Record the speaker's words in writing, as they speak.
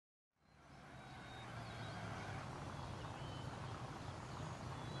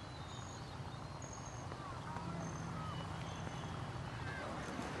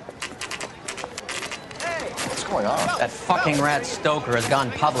going on? That fucking rat Stoker has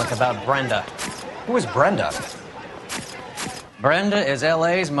gone public about Brenda. Who is Brenda? Brenda is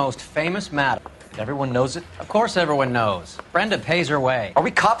LA's most famous madam. Everyone knows it? Of course everyone knows. Brenda pays her way. Are we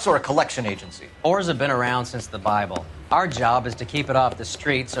cops or a collection agency? Whores have been around since the Bible. Our job is to keep it off the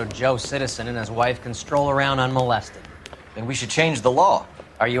street so Joe Citizen and his wife can stroll around unmolested. Then we should change the law.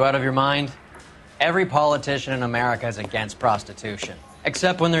 Are you out of your mind? Every politician in America is against prostitution,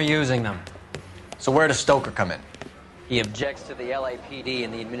 except when they're using them. So where does Stoker come in? He objects to the LAPD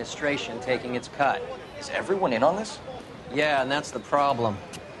and the administration taking its cut. Is everyone in on this? Yeah, and that's the problem.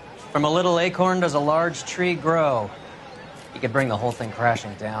 From a little acorn does a large tree grow. He could bring the whole thing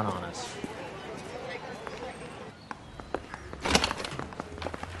crashing down on us.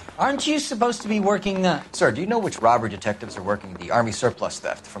 Aren't you supposed to be working the... Sir, do you know which robbery detectives are working the Army surplus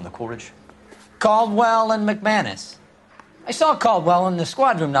theft from the Coolidge? Caldwell and McManus? I saw Caldwell in the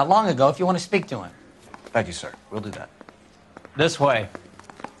squad room not long ago if you want to speak to him. Thank you, sir. We'll do that. This way.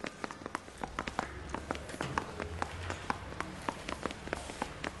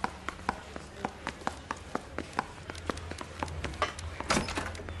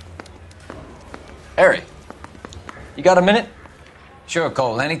 Harry, you got a minute? Sure,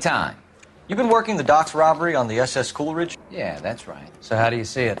 Cole, anytime. You've been working the docks robbery on the SS Coolidge? Yeah, that's right. So how do you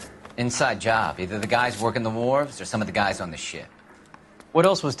see it? Inside job. Either the guys working the wharves or some of the guys on the ship. What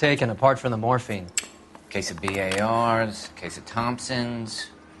else was taken apart from the morphine? Case of BARs, case of Thompsons,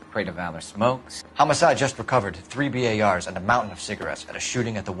 crate of Valor smokes. Homicide just recovered 3 BARs and a mountain of cigarettes at a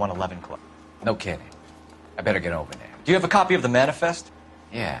shooting at the 111 Club. No kidding. I better get over there. Do you have a copy of the manifest?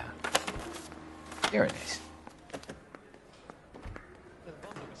 Yeah. Here it is.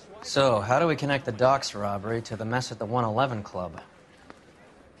 So, how do we connect the docks robbery to the mess at the 111 Club?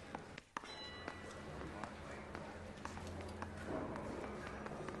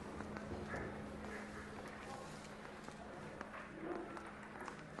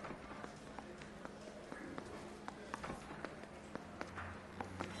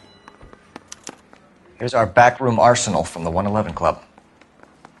 Here's our backroom arsenal from the 111 Club.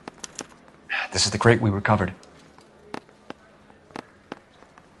 This is the crate we recovered.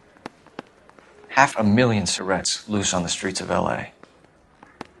 500,000 cigarettes loose on the streets of LA.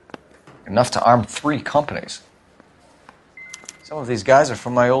 Enough to arm 3 companies. Some of these guys are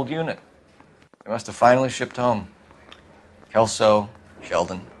from my old unit. They must have finally shipped home. Kelso,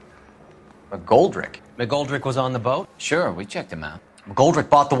 Sheldon, McGoldrick. McGoldrick was on the boat? Sure, we checked him out. McGoldrick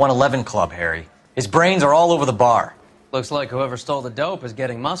bought the 111 Club, Harry. His brains are all over the bar. Looks like whoever stole the dope is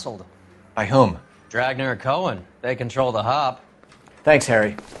getting muscled. By whom? Dragner or Cohen. They control the hop. Thanks,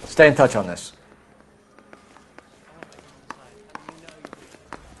 Harry. Stay in touch on this.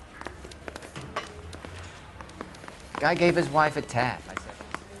 Guy gave his wife a tap. I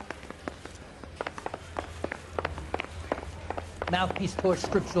said, Mouthpiece tore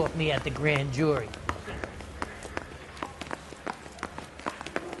strips off me at the grand jury.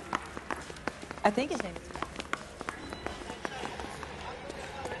 I think his name is...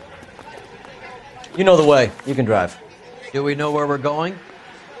 You know the way. You can drive. Do we know where we're going?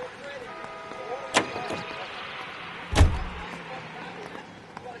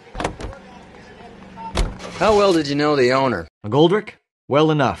 How well did you know the owner? McGoldrick? Well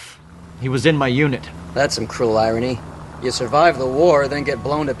enough. He was in my unit. That's some cruel irony. You survive the war, then get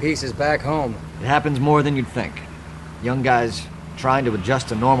blown to pieces back home. It happens more than you'd think. Young guys trying to adjust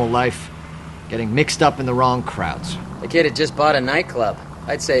to normal life, getting mixed up in the wrong crowds. The kid had just bought a nightclub.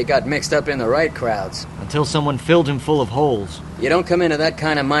 I'd say he got mixed up in the right crowds. Until someone filled him full of holes. You don't come into that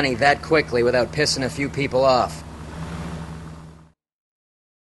kind of money that quickly without pissing a few people off.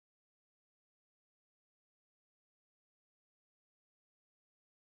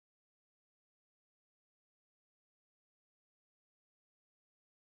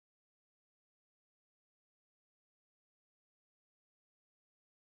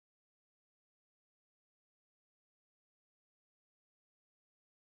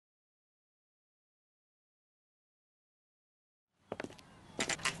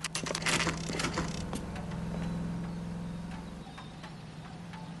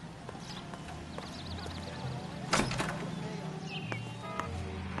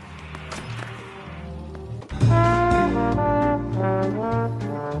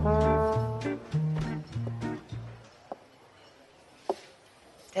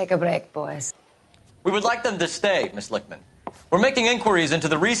 Take a break, boys. We would like them to stay, Miss Lickman. We're making inquiries into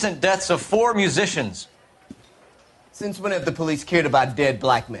the recent deaths of 4 musicians. Since when have the police cared about dead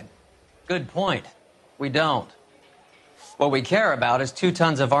black men? Good point. We don't. What we care about is 2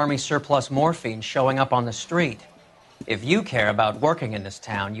 tons of Army surplus morphine showing up on the street. If you care about working in this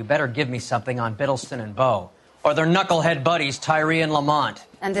town, you better give me something on Biddleston and Bow. Or their knucklehead buddies, Tyree and Lamont.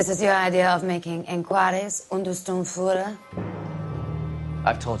 And this is your idea of making inquiries, Untersturmführer?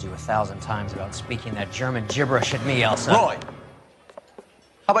 I've told you 1,000 times about speaking that German gibberish at me, Elsa. Roy!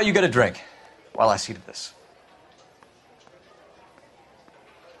 How about you get a drink while I see to this?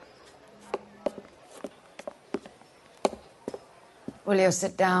 Will you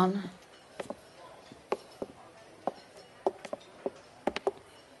sit down?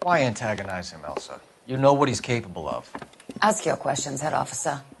 Why antagonize him, Elsa? You know what he's capable of. Ask your questions, Herr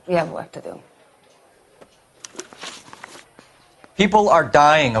Officer. We have work to do. People are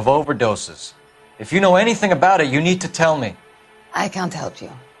dying of overdoses. If you know anything about it, you need to tell me. I can't help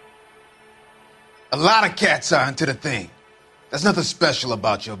you. A lot of cats are into the thing. There's nothing special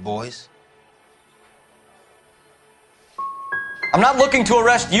about your boys. I'm not looking to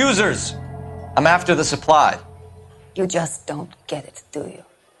arrest users. I'm after the supply. You just don't get it, do you?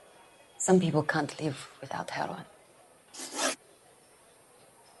 Some people can't live without heroin.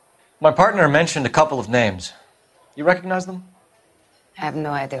 My partner mentioned a couple of names. You recognize them? I have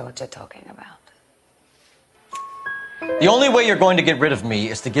no idea what you're talking about. The only way you're going to get rid of me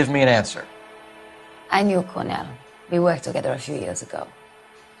is to give me an answer. I knew Cornell. We worked together a few years ago.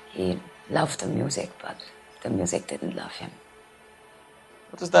 He loved the music, but the music didn't love him.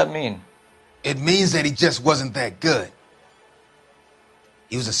 What does that mean? It means that he just wasn't that good.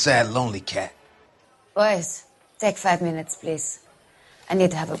 He was a sad, lonely cat. Boys, take 5 minutes, please. I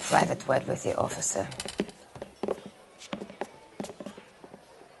need to have a private word with the officer.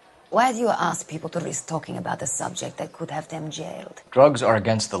 Why do you ask people to risk talking about a subject that could have them jailed? Drugs are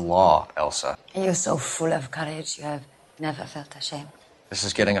against the law, Elsa. And you're so full of courage, you have never felt ashamed. This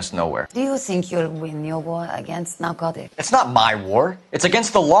is getting us nowhere. Do you think you'll win your war against narcotics? It's not my war. It's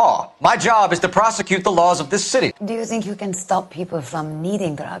against the law. My job is to prosecute the laws of this city. Do you think you can stop people from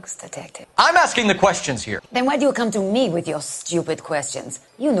needing drugs, Detective? I'm asking the questions here. Then why do you come to me with your stupid questions?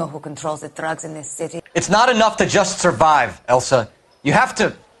 You know who controls the drugs in this city. It's not enough to just survive, Elsa. You have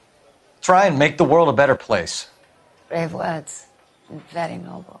to try and make the world a better place. Brave words, and very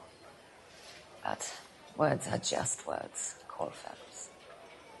noble. But words are just words, Coalfellas.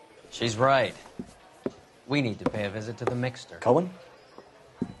 She's right. We need to pay a visit to the Mixter. Cohen?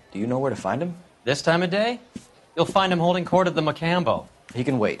 Do you know where to find him? This time of day, you'll find him holding court at the Macambo. He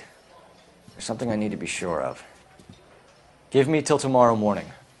can wait. There's something I need to be sure of. Give me till tomorrow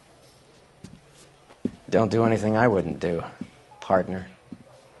morning. Don't do anything I wouldn't do, partner.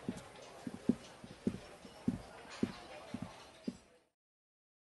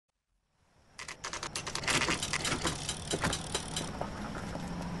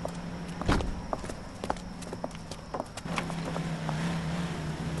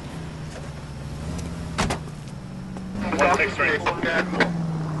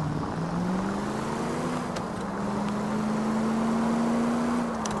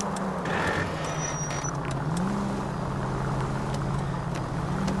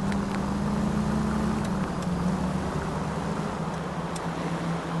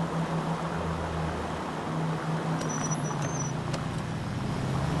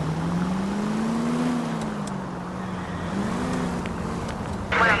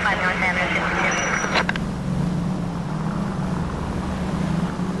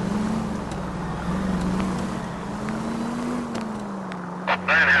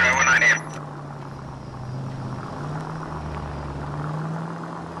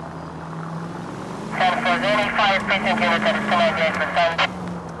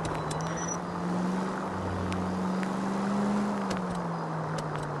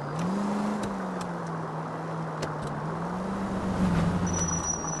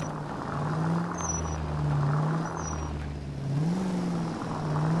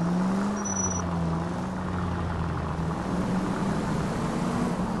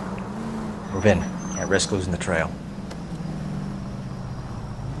 Move in. Can't risk losing the trail.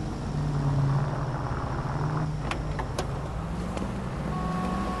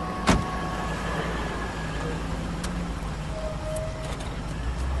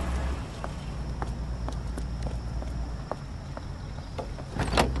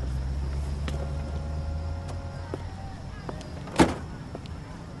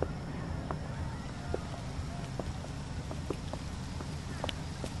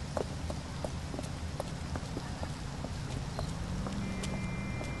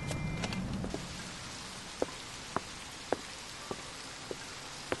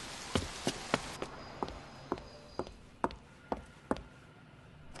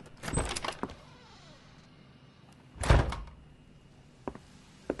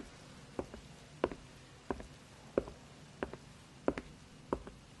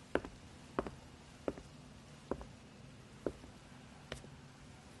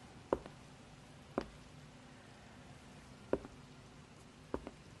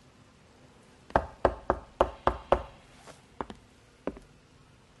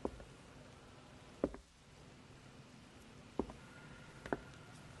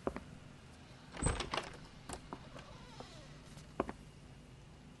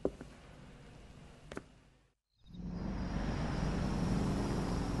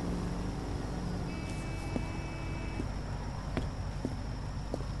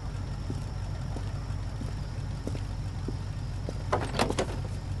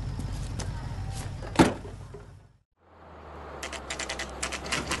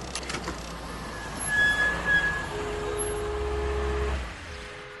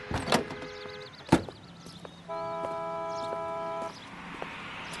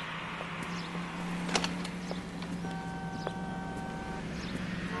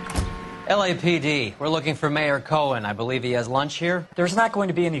 LAPD, we're looking for Mayor Cohen. I believe he has lunch here. There's not going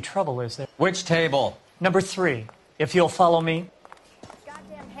to be any trouble, is there? Which table? Number 3, if you'll follow me.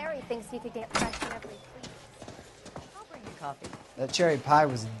 Goddamn Harry thinks he could get fresh whenever he pleases. I'll bring you coffee. That cherry pie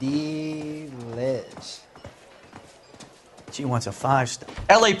was delish. She wants a 5-star.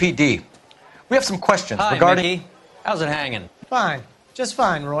 LAPD. We have some questions Hi, regarding... Mickey. How's it hanging? Fine. Just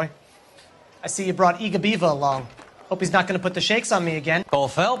fine, Roy. I see you brought Eager Beaver along. Hope he's not going to put the shakes on me again. Cole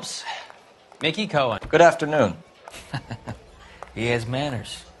Phelps, Mickey Cohen. Good afternoon. He has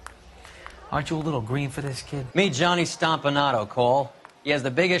manners. Aren't you a little green for this kid? Meet Johnny Stompanato, Cole. He has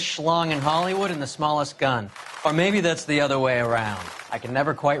the biggest schlong in Hollywood and the smallest gun. Or maybe that's the other way around. I can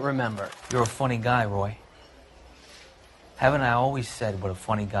never quite remember. You're a funny guy, Roy. Haven't I always said what a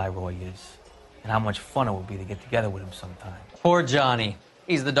funny guy Roy is? And how much fun it would be to get together with him sometime. Poor Johnny.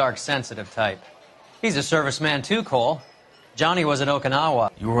 He's the dark, sensitive type. He's a serviceman too, Cole. Johnny was at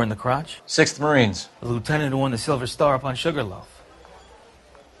Okinawa. You were in the crotch? 6th Marines. The lieutenant who won the Silver Star up on Sugarloaf.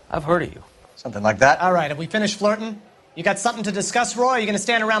 I've heard of you. Something like that. All right, have we finished flirting? You got something to discuss, Roy, or are you going to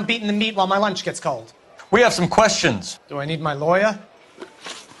stand around beating the meat while my lunch gets cold? We have some questions. Do I need my lawyer?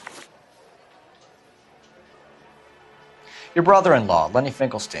 Your brother-in-law, Lenny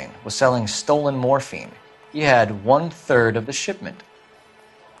Finkelstein, was selling stolen morphine. He had 1/3 of the shipment.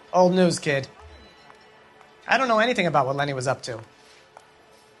 Old news, kid. I don't know anything about what Lenny was up to.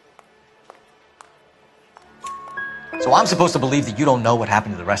 So I'm supposed to believe that you don't know what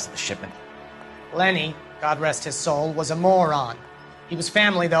happened to the rest of the shipment? Lenny, God rest his soul, was a moron. He was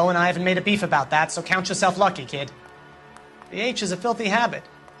family, though, and I haven't made a beef about that, so count yourself lucky, kid. The H is a filthy habit,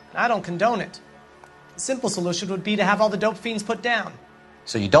 and I don't condone it. The simple solution would be to have all the dope fiends put down.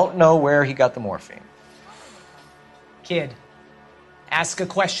 So you don't know where he got the morphine? Kid, ask a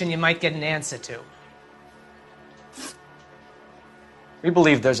question you might get an answer to. We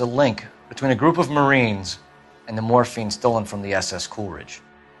believe there's a link between a group of Marines and the morphine stolen from the SS Coolidge.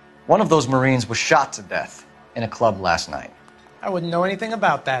 One of those Marines was shot to death in a club last night. I wouldn't know anything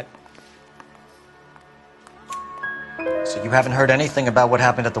about that. So you haven't heard anything about what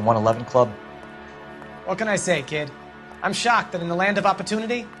happened at the 111 Club? What can I say, kid? I'm shocked that in the land of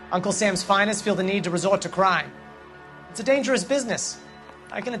opportunity, Uncle Sam's finest feel the need to resort to crime. It's a dangerous business.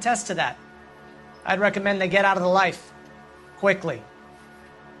 I can attest to that. I'd recommend they get out of the life. Quickly.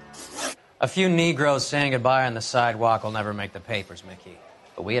 A few Negroes saying goodbye on the sidewalk will never make the papers, Mickey.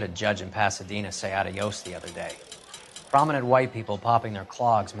 But we had a judge in Pasadena say adios the other day. Prominent white people popping their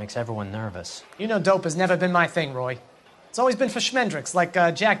clogs makes everyone nervous. You know dope has never been my thing, Roy. It's always been for schmendricks like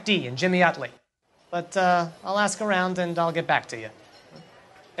Jack D. and Jimmy Utley. But I'll ask around and I'll get back to you.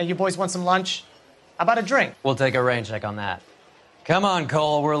 Hey, you boys want some lunch? How about a drink? We'll take a rain check on that. Come on,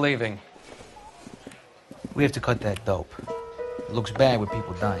 Cole, we're leaving. We have to cut that dope. It looks bad with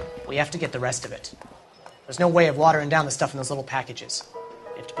people dying. We have to get the rest of it. There's no way of watering down the stuff in those little packages.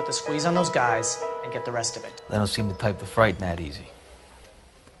 You have to put the squeeze on those guys and get the rest of it. They don't seem the type to frighten that easy.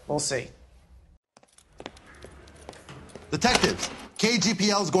 We'll see. Detectives,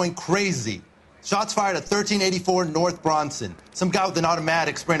 KGPL's going crazy. Shots fired at 1384 North Bronson. Some guy with an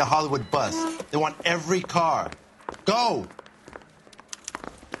automatic spraying a Hollywood bus. They want every car. Go!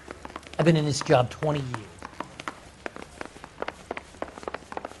 I've been in this job 20 years.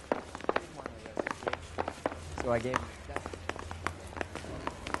 So I gave him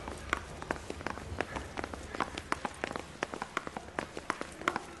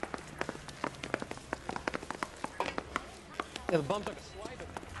Yeah, the bump took a slide.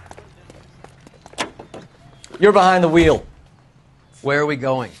 You're behind the wheel. Where are we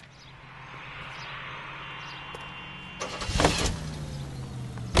going?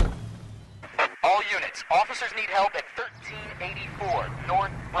 All units, officers need help at 1384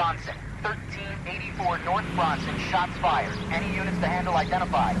 North Bronson. 1384 North Bronson, shots fired. Any units to handle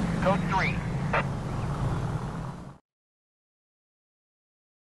identified. Code 3.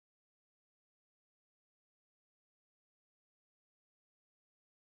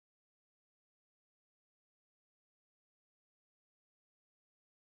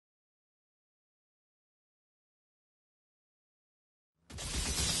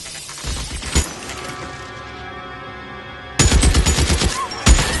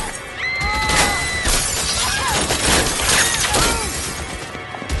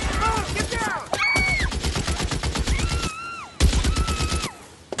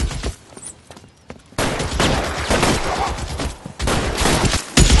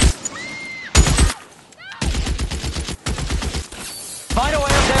 Find a way up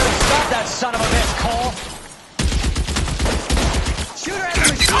there and stop that son of a bitch, Cole! Shooter has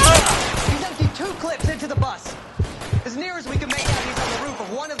a machine! He's emptied 2 clips into the bus. As near as we can make out, he's on the roof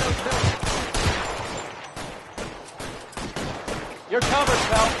of one of those buildings. You're covered,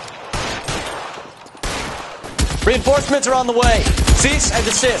 pal. Reinforcements are on the way. Cease and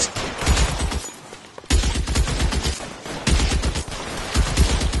desist.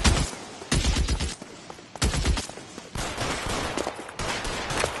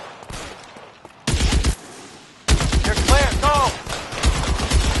 You're clear. Go.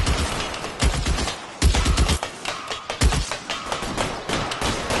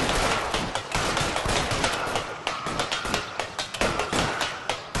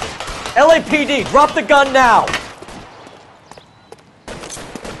 LAPD, drop the gun now.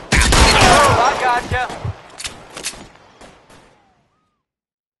 I gotcha.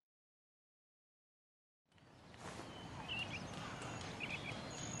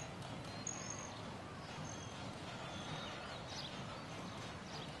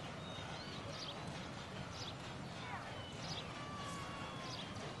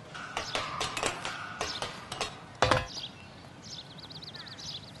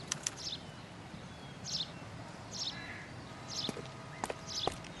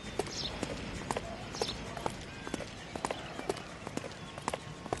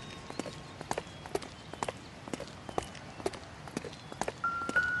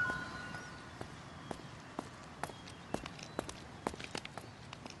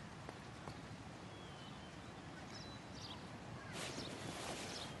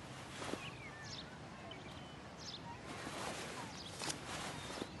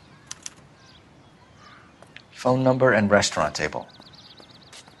 Phone number and restaurant table.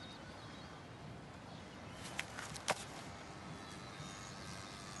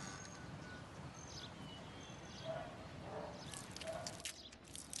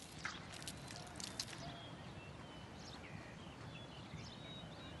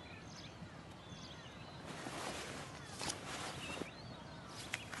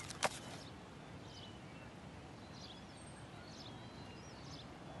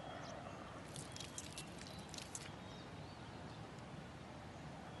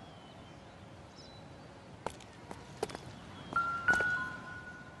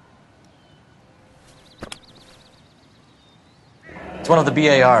 It's one of the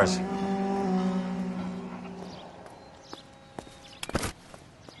BARs.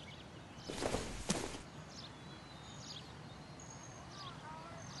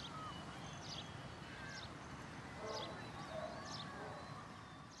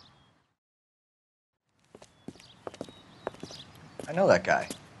 I know that guy.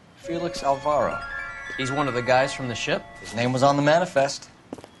 Felix Alvaro. He's one of the guys from the ship? His name was on the manifest.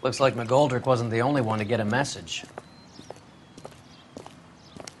 Looks like McGoldrick wasn't the only one to get a message.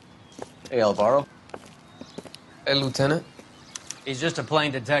 Hey, Alvaro. Hey, Lieutenant. He's just a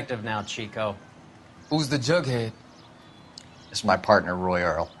plain detective now, Chico. Who's the jughead? This is my partner, Roy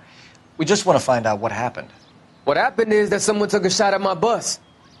Earl. We just want to find out what happened. What happened is that someone took a shot at my bus.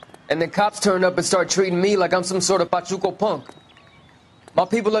 And then cops turned up and start treating me like I'm some sort of Pachuco punk. My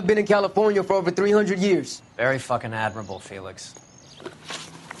people have been in California for over 300 years. Very fucking admirable, Felix.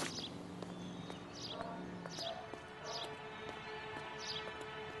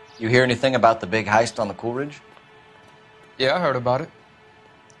 You hear anything about the big heist on the Coolidge? Yeah, I heard about it.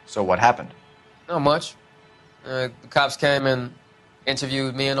 So what happened? Not much. The cops came and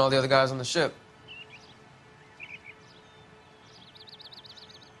interviewed me and all the other guys on the ship.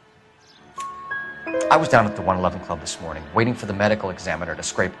 I was down at the 111 Club this morning, waiting for the medical examiner to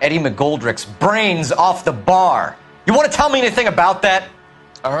scrape Eddie McGoldrick's brains off the bar. You want to tell me anything about that?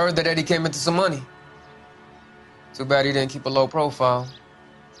 I heard that Eddie came into some money. Too bad he didn't keep a low profile.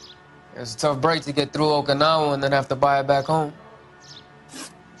 It was a tough break to get through Okinawa and then have to buy it back home.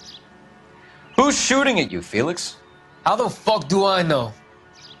 Who's shooting at you, Felix? How the fuck do I know?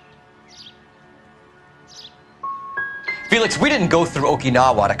 Felix, we didn't go through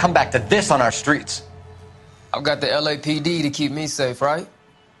Okinawa to come back to this on our streets. I've got the LAPD to keep me safe, right?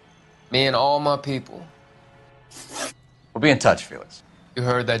 Me and all my people. We'll be in touch, Felix. You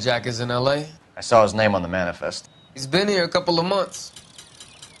heard that Jack is in LA? I saw his name on the manifest. He's been here a couple of months.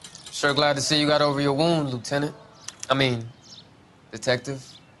 Sure glad to see you got over your wound, Lieutenant. I mean, Detective.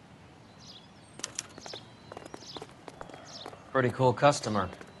 Pretty cool customer.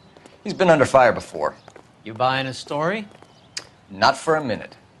 He's been under fire before. You buying his story? Not for a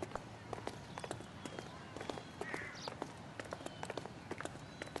minute.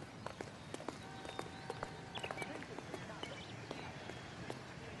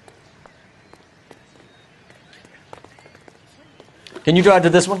 Can you drive to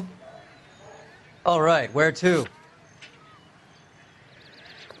this one? All right, where to?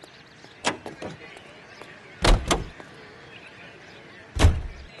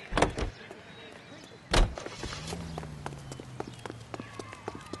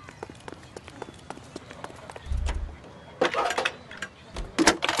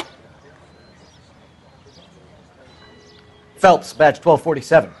 Phelps, badge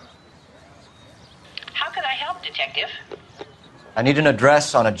 1247. How can I help, Detective? I need an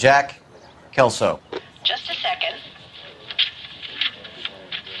address on a Jack Kelso. Just a second.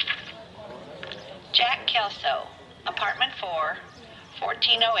 Jack Kelso, apartment 4,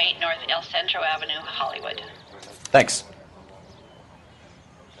 1408 North El Centro Avenue, Hollywood. Thanks.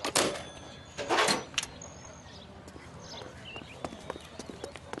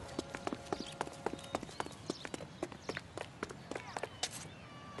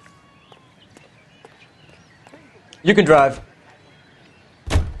 You can drive.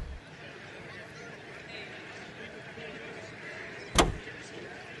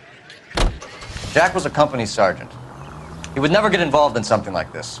 Jack was a company sergeant. He would never get involved in something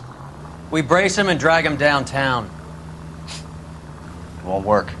like this. We brace him and drag him downtown. It won't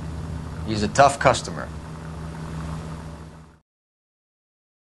work. He's a tough customer.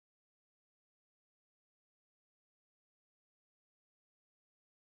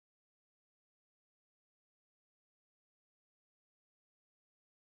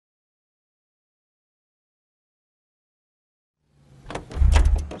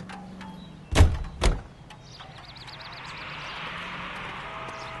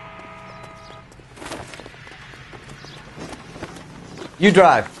 You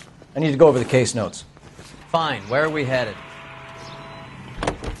drive. I need to go over the case notes. Fine. Where are we headed?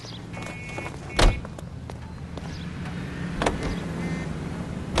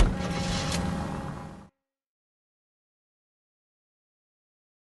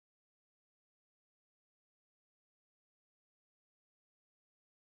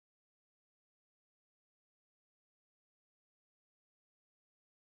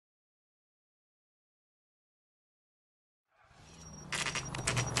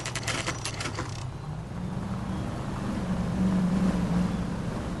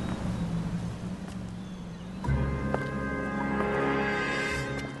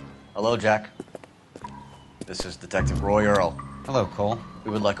 Hello, Jack. This is Detective Roy Earl. Hello, Cole.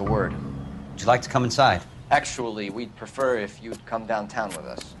 We would like a word. Would you like to come inside? Actually, we'd prefer if you'd come downtown with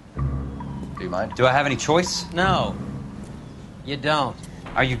us. Do you mind? Do I have any choice? No. You don't.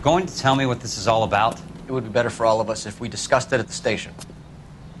 Are you going to tell me what this is all about? It would be better for all of us if we discussed it at the station.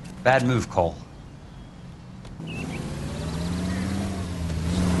 Bad move, Cole.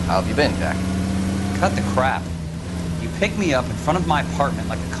 How have you been, Jack? Cut the crap. You pick me up in front of my apartment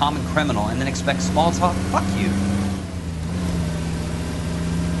like a common criminal and then expect small talk? Fuck you.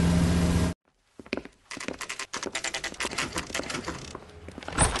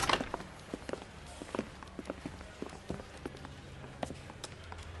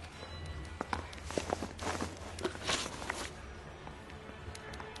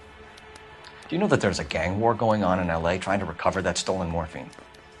 Do you know that there's a gang war going on in LA trying to recover that stolen morphine?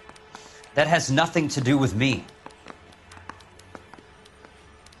 That has nothing to do with me.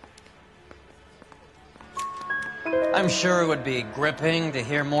 I'm sure it would be gripping to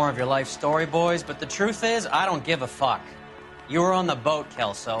hear more of your life story, boys, but the truth is, I don't give a fuck. You were on the boat,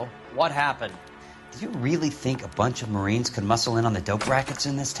 Kelso. What happened? Do you really think a bunch of Marines could muscle in on the dope rackets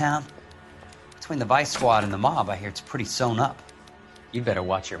in this town? Between the Vice Squad and the mob, I hear it's pretty sewn up. You better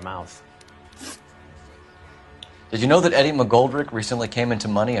watch your mouth. Did you know that Eddie McGoldrick recently came into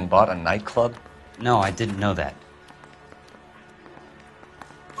money and bought a nightclub? No, I didn't know that.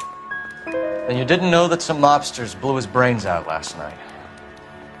 And you didn't know that some mobsters blew his brains out last night?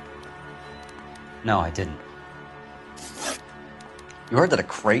 No, I didn't. You heard that a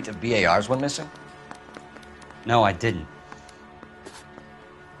crate of BARs went missing? No, I didn't.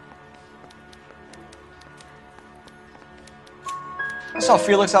 I saw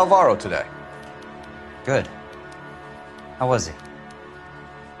Felix Alvaro today. Good. How was he?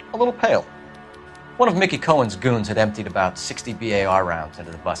 A little pale. One of Mickey Cohen's goons had emptied about 60 BAR rounds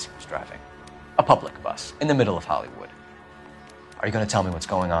into the bus he was driving. A public bus, in the middle of Hollywood. Are you going to tell me what's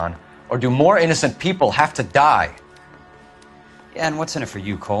going on? Or do more innocent people have to die? Yeah, and what's in it for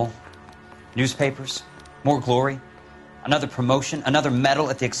you, Cole? Newspapers? More glory? Another promotion? Another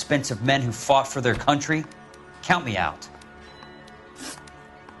medal at the expense of men who fought for their country? Count me out.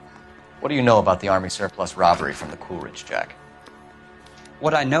 What do you know about the Army surplus robbery from the Coolidge, Jack?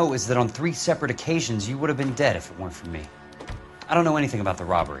 What I know is that on 3 separate occasions you would have been dead if it weren't for me. I don't know anything about the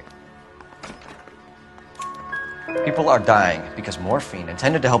robbery. People are dying because morphine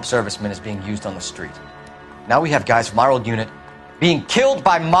intended to help servicemen is being used on the street. Now we have guys from our old unit being killed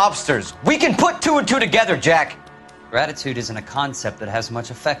by mobsters. We can put 2 and 2 together, Jack. Gratitude isn't a concept that has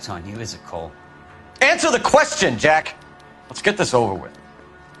much effect on you, is it, Cole? Answer the question, Jack. Let's get this over with.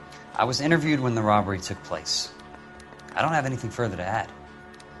 I was interviewed when the robbery took place. I don't have anything further to add.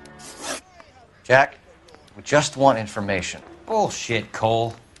 Jack, we just want information. Bullshit,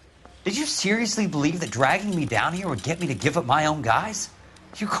 Cole. Did you seriously believe that dragging me down here would get me to give up my own guys?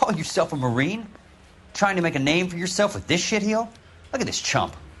 You call yourself a Marine? Trying to make a name for yourself with this shitheel? Look at this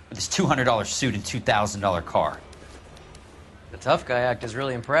chump with his $200 suit and $2,000 car. The tough guy act is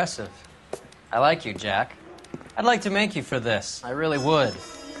really impressive. I like you, Jack. I'd like to make you for this. I really would.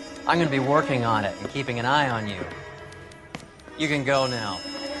 I'm going to be working on it and keeping an eye on you. You can go now.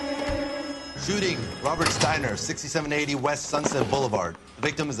 Shooting, Robert Steiner, 6780 West Sunset Boulevard. The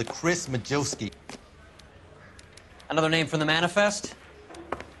victim is a Chris Majowski. Another name from the manifest?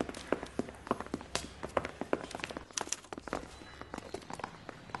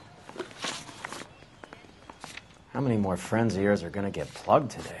 How many more friends of yours are gonna get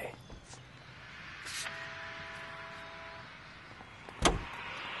plugged today?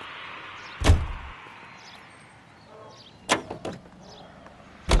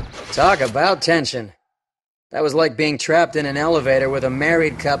 Talk about tension. That was like being trapped in an elevator with a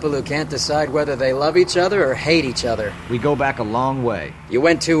married couple who can't decide whether they love each other or hate each other. We go back a long way. You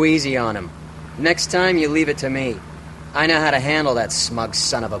went too easy on him. Next time, you leave it to me. I know how to handle that smug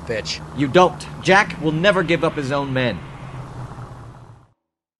son of a bitch. You don't. Jack will never give up his own men.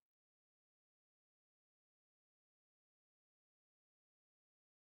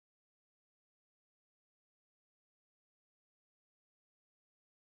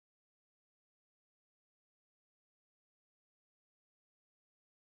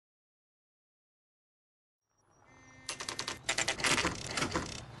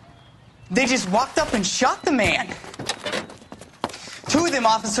 They just walked up and shot the man. Two of them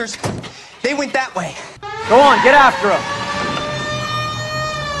officers, they went that way. Go on, get after him.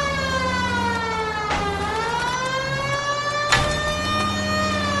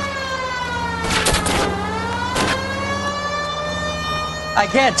 I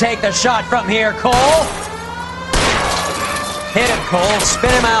can't take the shot from here, Cole. Hit him, Cole.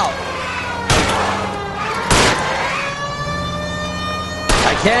 Spin him out.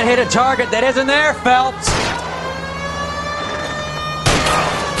 I can't hit a target that isn't there, Phelps.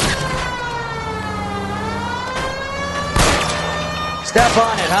 Step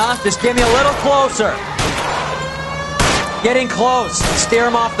on it, huh? Just give me a little closer. Getting close. Steer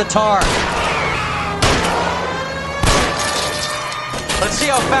him off the tar. Let's see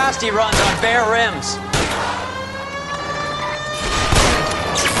how fast he runs on bare rims.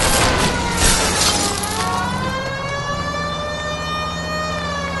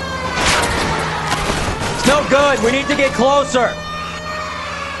 It's no good. We need to get closer.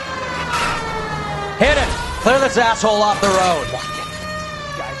 Hit him. Clear this asshole off the road.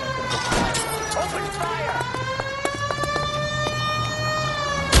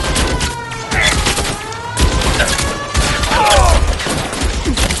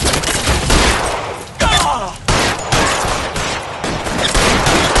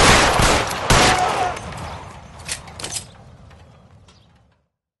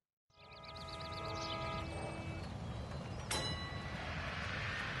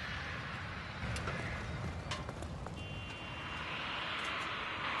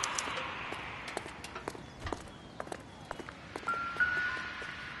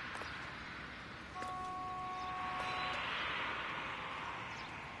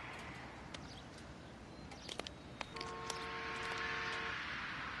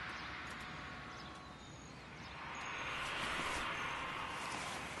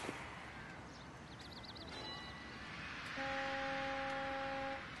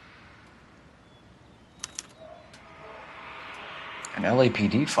 An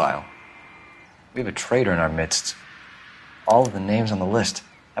LAPD file. We have a traitor in our midst. All of the names on the list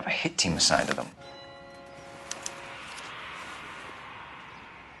have a hit team assigned to them.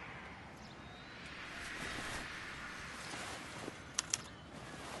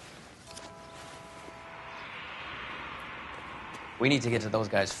 We need to get to those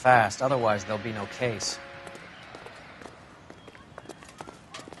guys fast, otherwise there'll be no case.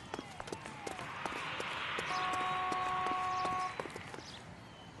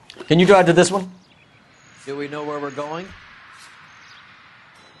 Can you drive to this one? Do we know where we're going?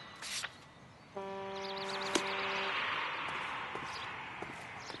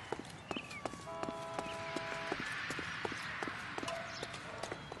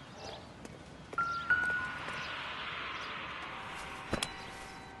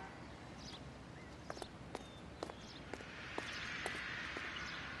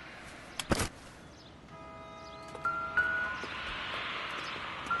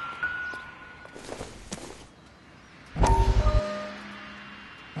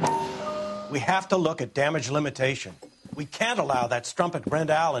 We have to look at damage limitation. We can't allow that strumpet Brent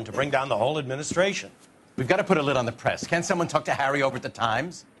Allen to bring down the whole administration. We've got to put a lid on the press. Can't someone talk to Harry over at the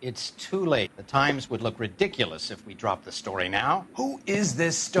Times? It's too late. The Times would look ridiculous if we dropped the story now. Who is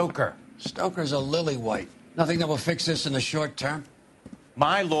this Stoker? Stoker's a lily-white. Nothing that will fix this in the short term?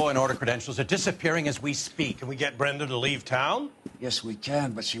 My law and order credentials are disappearing as we speak. Can we get Brenda to leave town? Yes, we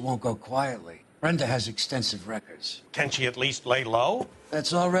can, but she won't go quietly. Brenda has extensive records. Can she at least lay low?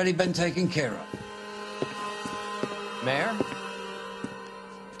 That's already been taken care of. Mayor?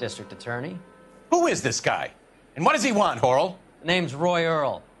 District Attorney? Who is this guy? And what does he want, Horrell? The name's Roy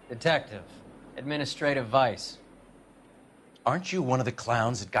Earl, detective, administrative vice. Aren't you one of the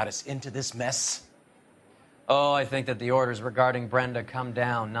clowns that got us into this mess? Oh, I think that the orders regarding Brenda come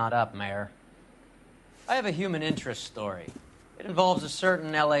down, not up, Mayor. I have a human interest story. It involves a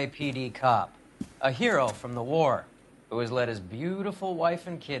certain LAPD cop, a hero from the war, who has let his beautiful wife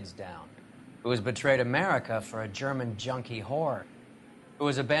and kids down, who has betrayed America for a German junkie whore, who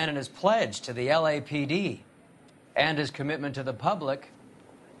has abandoned his pledge to the LAPD and his commitment to the public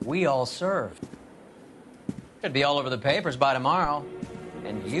we all served. Could be all over the papers by tomorrow,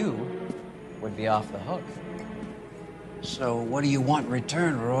 and you would be off the hook. So what do you want in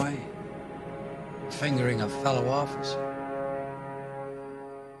return, Roy? Fingering a fellow officer?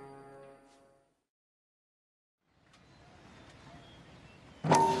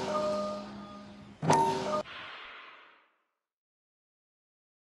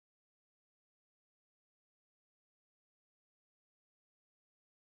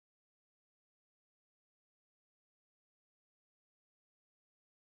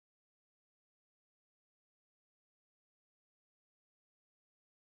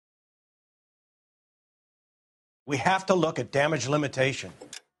 We have to look at damage limitation.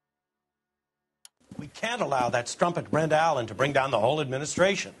 We can't allow that strumpet Brenda Allen to bring down the whole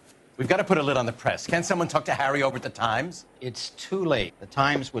administration. We've got to put a lid on the press. Can't someone talk to Harry over at the Times? It's too late. The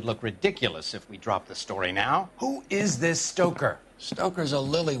Times would look ridiculous if we dropped the story now. Who is this Stoker? Stoker's a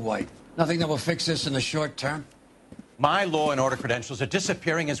lily-white. Nothing that will fix this in the short term? My law and order credentials are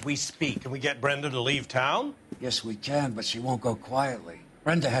disappearing as we speak. Can we get Brenda to leave town? Yes, we can, but she won't go quietly.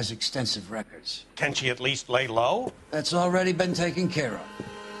 Brenda has extensive records. Can she at least lay low? That's already been taken care of.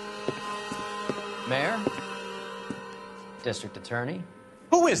 Mayor? District Attorney?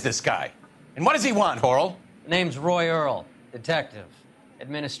 Who is this guy? And what does he want, Horrell? The name's Roy Earl, detective,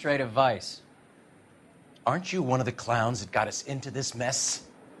 administrative vice. Aren't you one of the clowns that got us into this mess?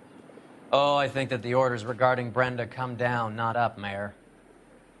 Oh, I think that the orders regarding Brenda come down, not up, Mayor.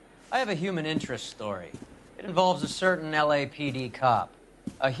 I have a human interest story. It involves a certain LAPD cop,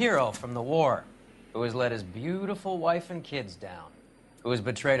 a hero from the war, who has let his beautiful wife and kids down, who has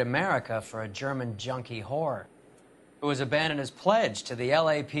betrayed America for a German junkie whore, who has abandoned his pledge to the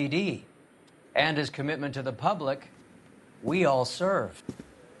LAPD and his commitment to the public we all served.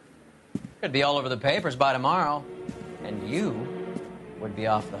 Could be all over the papers by tomorrow, and you would be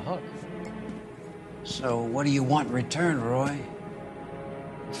off the hook. So what do you want in return, Roy?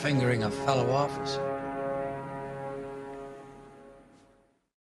 Fingering a fellow officer?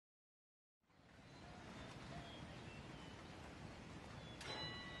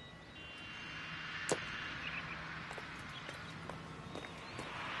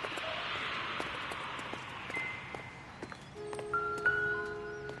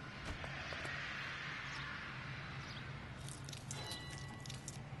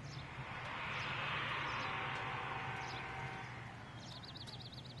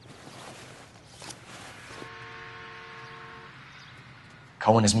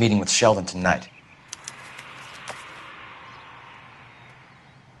 Cohen is meeting with Sheldon tonight.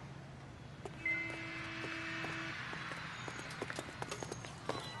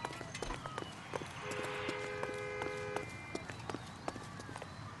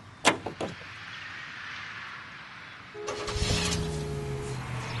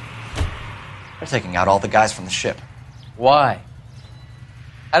 They're taking out all the guys from the ship. Why?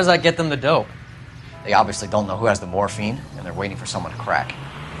 How does that get them the dope? They obviously don't know who has the morphine, and they're waiting for someone to crack.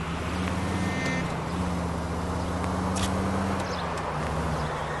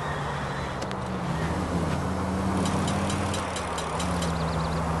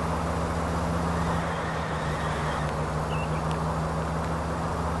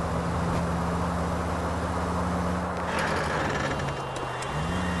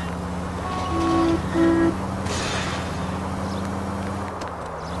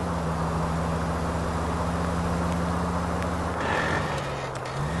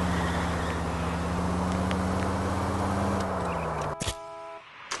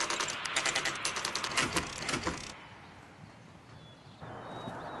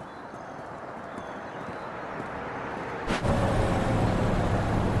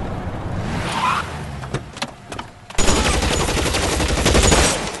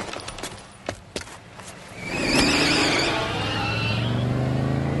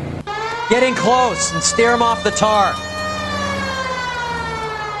 Get in close and steer him off the tar.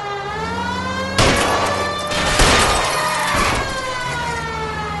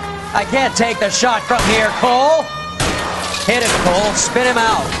 I can't take the shot from here, Cole. Hit him, Cole. Spin him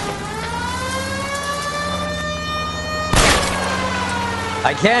out.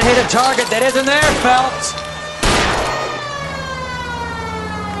 I can't hit a target that isn't there, Phelps.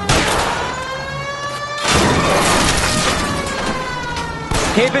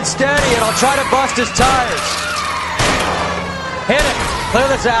 Keep it steady and I'll try to bust his tires. Hit it. Clear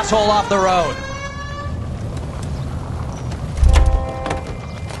this asshole off the road.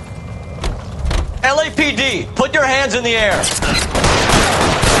 LAPD, put your hands in the air.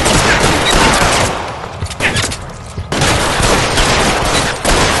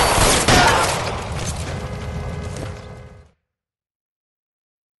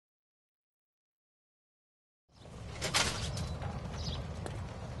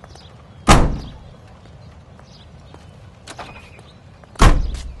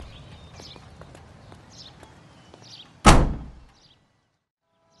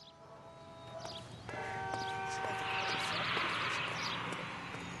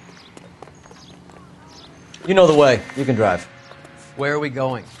 You know the way. You can drive. Where are we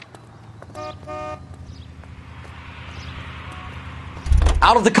going?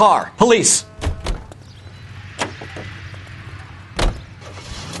 Out of the car. Police.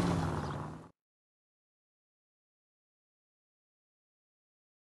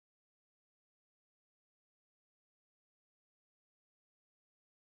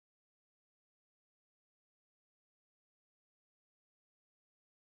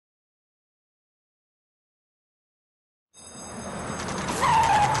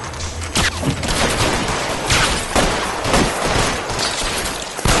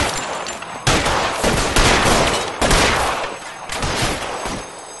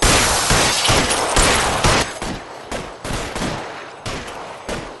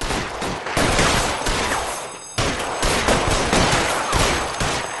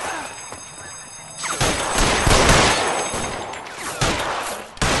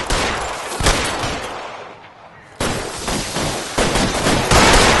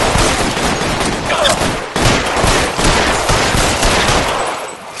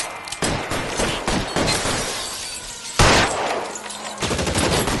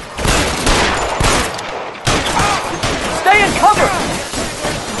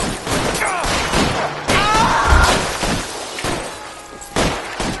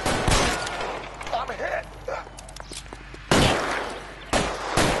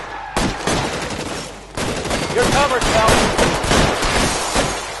 You're covered, Phelps.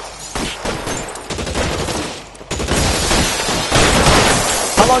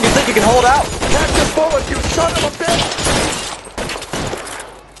 How long do you think you can hold out? Catch the bullet, you son of a bitch!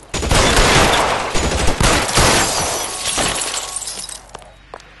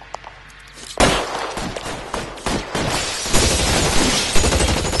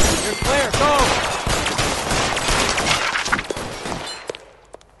 You're clear. Go.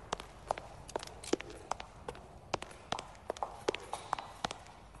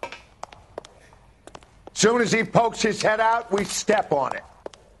 Soon as he pokes his head out, we step on it.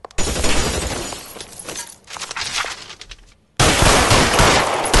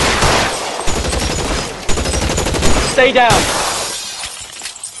 Stay down.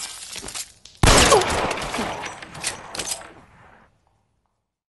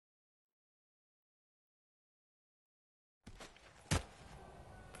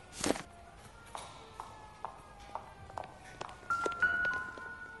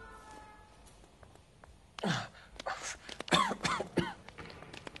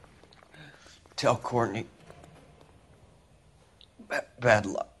 Tell Courtney. Bad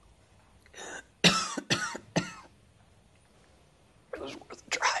luck. It was worth a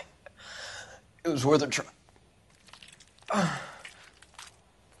try. It was worth a try.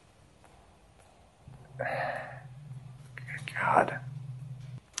 God.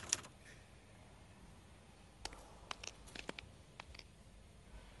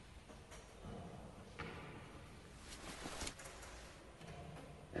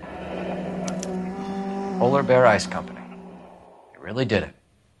 Polar Bear Ice Company. They really did it.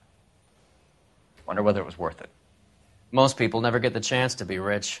 Wonder whether it was worth it. Most people never get the chance to be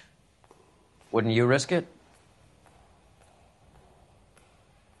rich. Wouldn't you risk it?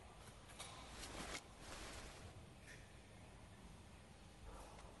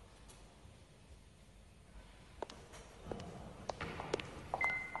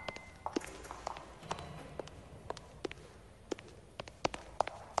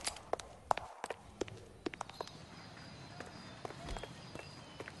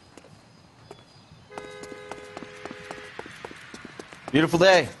 Beautiful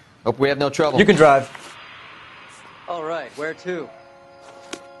day. Hope we have no trouble. You can drive. All right, where to?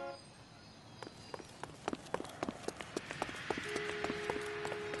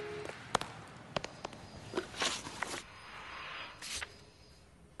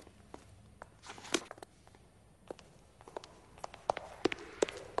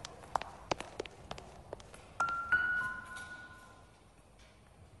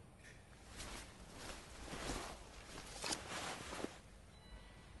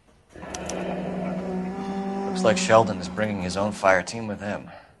 Looks like Sheldon is bringing his own fire team with him.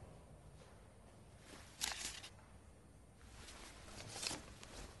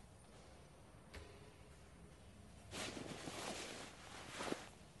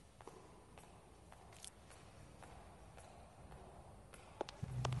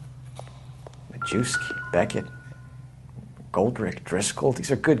 Majewski, Beckett, Goldrick, Driscoll,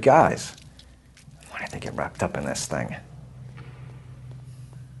 these are good guys. Why did they get wrapped up in this thing?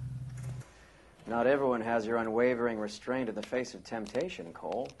 Not everyone has your unwavering restraint in the face of temptation,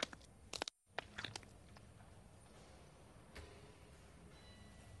 Cole.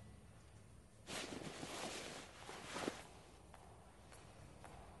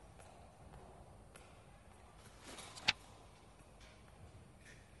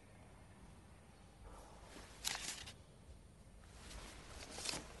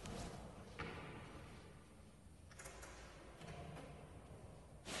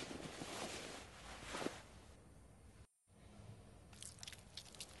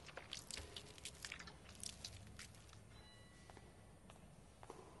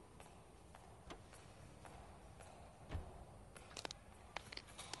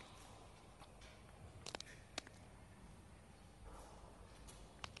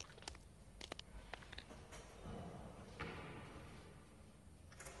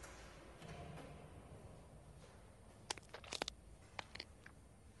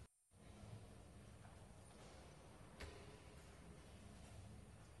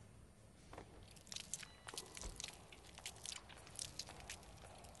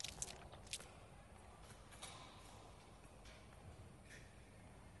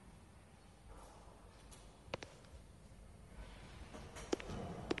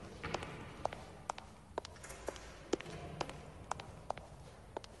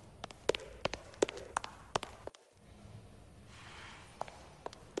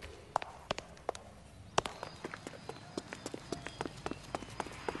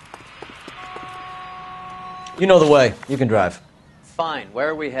 You know the way. You can drive. Fine, where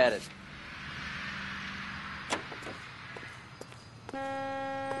are we headed?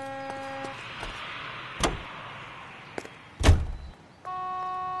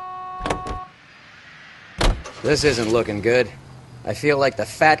 This isn't looking good. I feel like the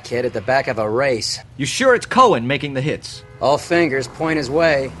fat kid at the back of a race. You sure it's Cohen making the hits? All fingers point his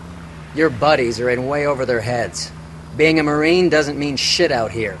way. Your buddies are in way over their heads. Being a Marine doesn't mean shit out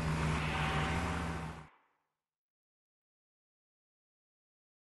here.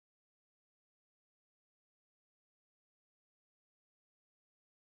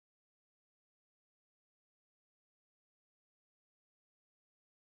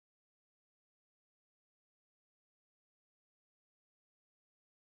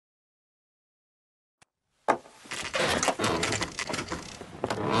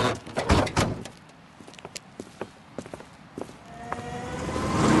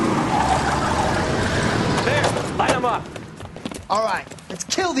 All right, let's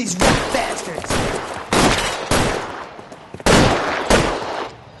kill these rat bastards.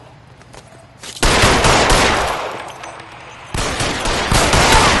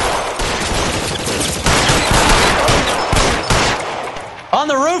 On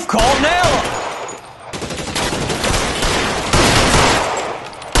the roof, Cole, nail him!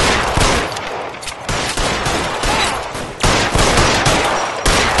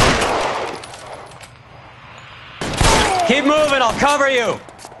 Keep moving, I'll cover you.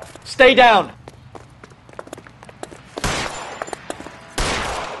 Stay down.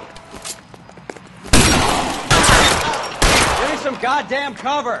 Give me some goddamn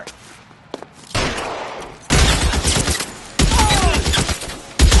cover.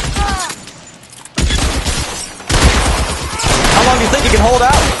 How long do you think you can hold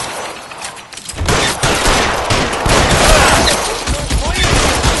out?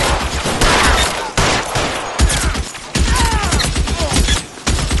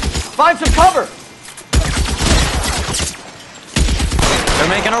 Find some cover! They're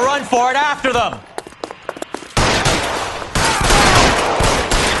making a run for it after them!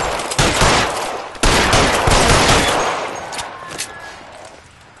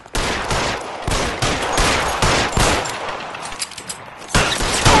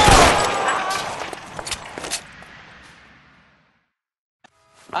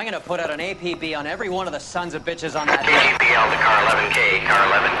 I'm gonna put out an APB on every one of the sons of bitches on that. GPL to car 11K. Car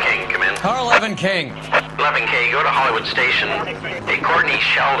 11 King, come in. Car 11 King. 11K, go to Hollywood Station. Hey, Courtney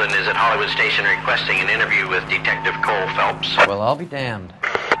Sheldon is at Hollywood Station requesting an interview with Detective Cole Phelps. Well, I'll be damned.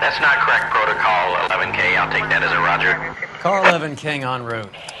 That's not correct protocol, 11K. I'll take that as a roger. Car 11 King en route.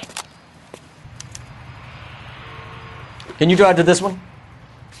 Can you drive to this one?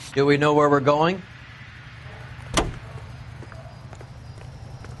 Do we know where we're going?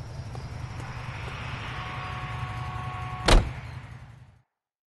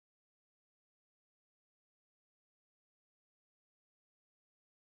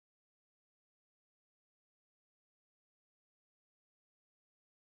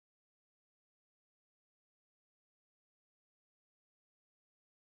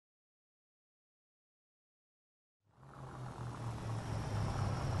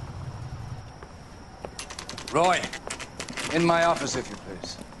 Roy, in my office, if you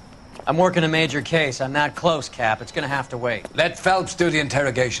please. I'm working a major case. I'm not close, Cap. It's gonna have to wait. Let Phelps do the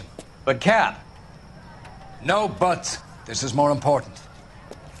interrogation. But, Cap. No buts. This is more important.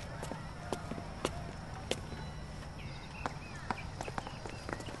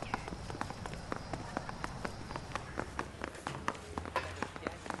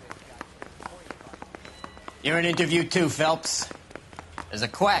 You're in interview too, Phelps. There's a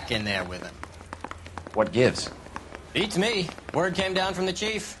quack in there with him. What gives? Beats me. Word came down from the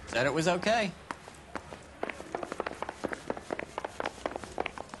chief. Said it was okay.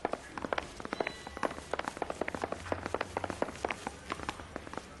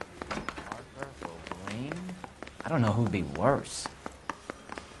 I don't know who'd be worse.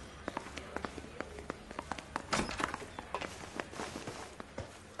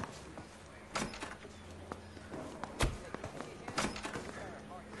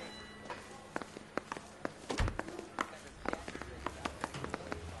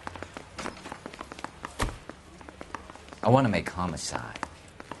 I want to make homicide.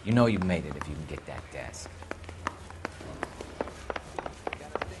 You know you've made it if you can get that desk.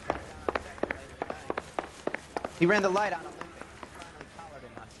 He ran the light on Olympic. Finally collared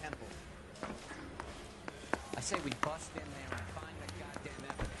him on Temple. I say we bust in there and find the goddamn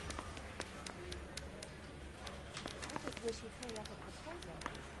evidence. I just wish he'd hurry up a proposal.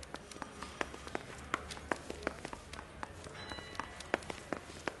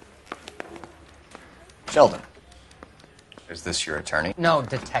 Sheldon. Is this your attorney? No,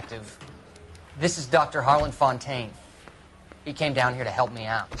 detective. This is Dr. Harlan Fontaine. He came down here to help me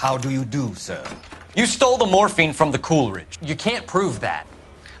out. How do you do, sir? You stole the morphine from the Coolidge. You can't prove that.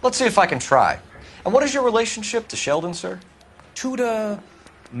 Let's see if I can try. And what is your relationship to Sheldon, sir? Tutor,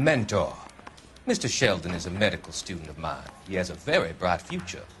 mentor. Mr. Sheldon is a medical student of mine. He has a very bright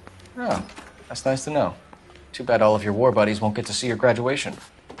future. Oh, that's nice to know. Too bad all of your war buddies won't get to see your graduation.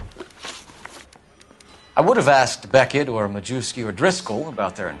 I would have asked Beckett or Majewski or Driscoll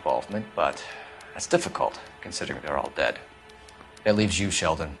about their involvement, but that's difficult, considering they're all dead. That leaves you,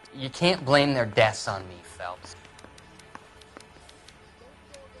 Sheldon. You can't blame their deaths on me, Phelps.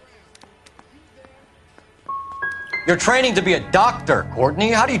 You're training to be a doctor,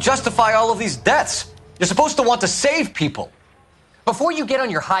 Courtney. How do you justify all of these deaths? You're supposed to want to save people. Before you get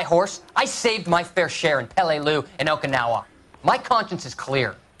on your high horse, I saved my fair share in Peleliu and Okinawa. My conscience is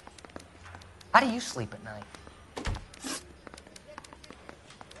clear. How do you sleep at night?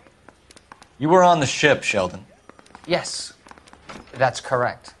 You were on the ship, Sheldon. Yes, that's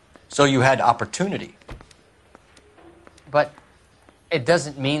correct. So you had opportunity. But it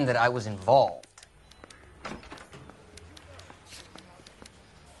doesn't mean that I was involved.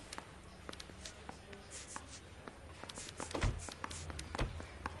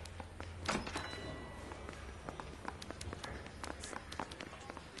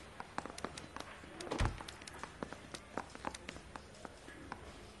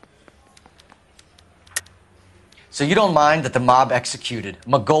 So you don't mind that the mob executed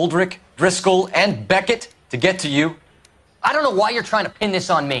McGoldrick, Driscoll, and Beckett to get to you? I don't know why you're trying to pin this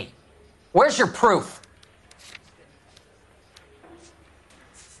on me. Where's your proof?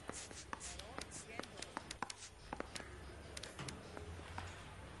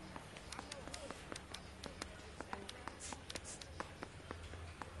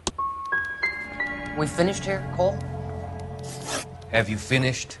 We finished here, Cole? Have you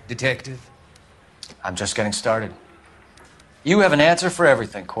finished, detective? I'm just getting started. You have an answer for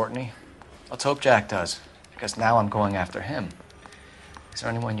everything, Courtney. Let's hope Jack does, because now I'm going after him. Is there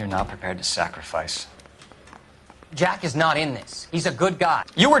anyone you're not prepared to sacrifice? Jack is not in this. He's a good guy.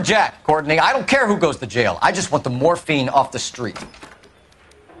 You or Jack, Courtney. I don't care who goes to jail. I just want the morphine off the street.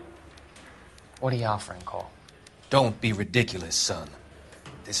 What are you offering, Cole? Don't be ridiculous, son.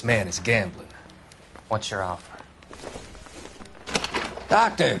 This man is gambling. What's your offer?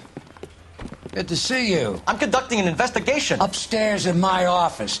 Doctor, good to see you. I'm conducting an investigation. Upstairs in my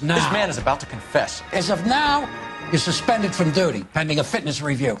office, now. This man is about to confess. As of now, you're suspended from duty, pending a fitness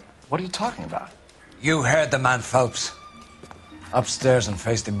review. What are you talking about? You heard the man, Phelps. Upstairs and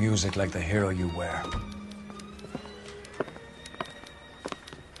face the music like the hero you were.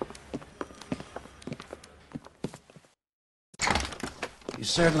 You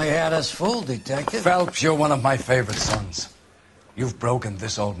certainly had us fooled, Detective. Phelps, you're one of my favorite sons. You've broken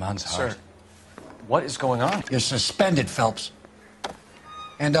this old man's heart. Sir, what is going on? You're suspended, Phelps.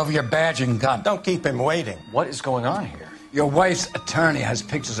 Hand over your badge and gun. Don't keep him waiting. What is going on here? Your wife's attorney has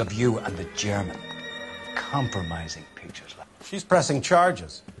pictures of you and the German. Compromising pictures. She's pressing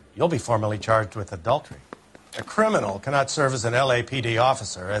charges. You'll be formally charged with adultery. A criminal cannot serve as an LAPD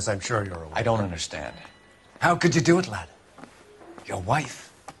officer, as I'm sure you're aware. I don't understand. How could you do it, lad? Your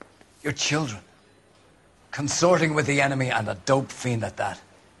wife, your children, consorting with the enemy and a dope fiend at that.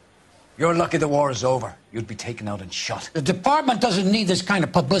 You're lucky the war is over. You'd be taken out and shot. The department doesn't need this kind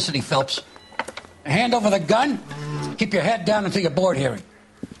of publicity, Phelps. Hand over the gun, keep your head down until your board hearing.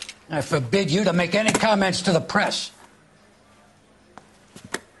 I forbid you to make any comments to the press.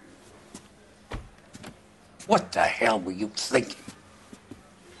 What the hell were you thinking?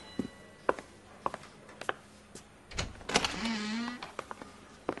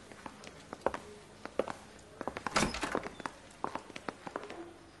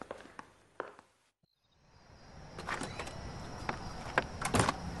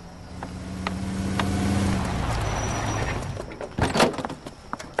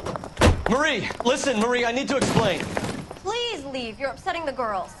 Marie, listen, Marie, I need to explain. Please leave. You're upsetting the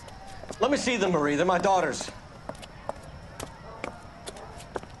girls. Let me see them, Marie. They're my daughters.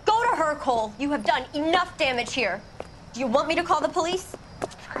 Go to her, Cole. You have done enough damage here. Do you want me to call the police?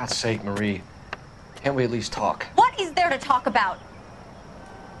 For God's sake, Marie, can't we at least talk? What is there to talk about?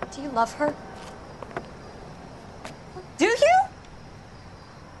 Do you love her? Do you?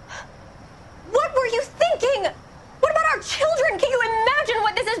 What were you thinking? What about our children? Can you imagine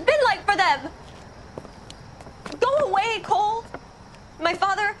what this has been like for them? Go away, Cole. My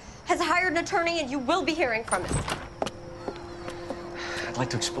father has hired an attorney and you will be hearing from him. I'd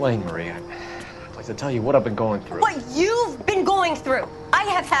like to explain, Marie. I'd like to tell you what I've been going through. What you've been going through. I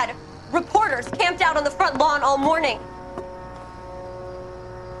have had reporters camped out on the front lawn all morning.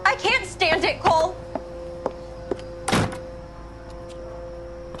 I can't stand it, Cole.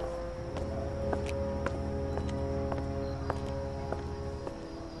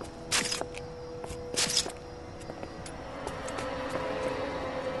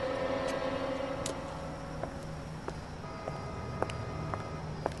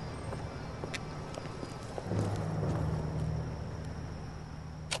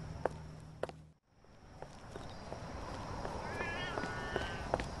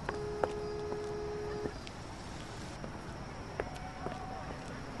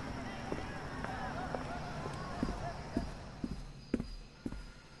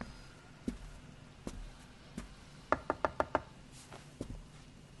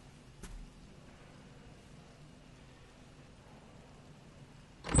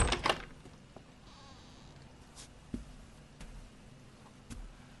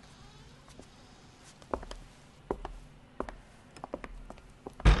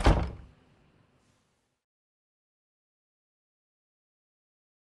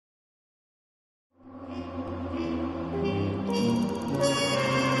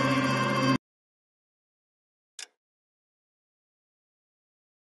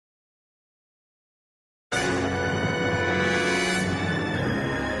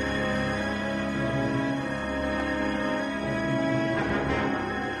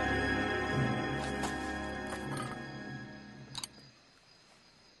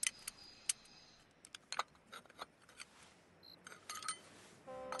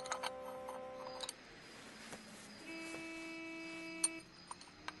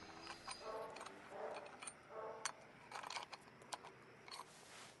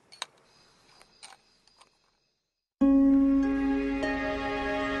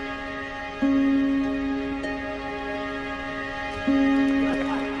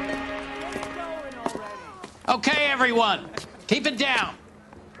 Okay, everyone, keep it down.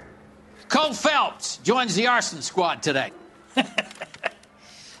 Cole Phelps joins the arson squad today.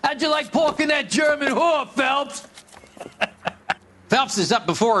 How'd you like porking that German whore, Phelps? Phelps is up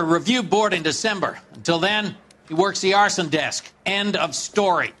before a review board in December. Until then, he works the arson desk. End of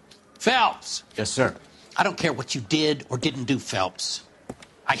story. Phelps. Yes, sir. I don't care what you did or didn't do, Phelps.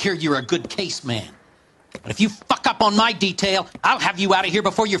 I hear you're a good case man. But if you fuck up on my detail, I'll have you out of here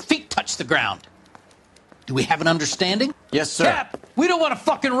before your feet touch the ground. Do we have an understanding? Yes, sir. Cap, we don't want a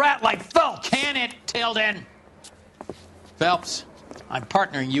fucking rat like Phelps. Can it, Tilden? Phelps, I'm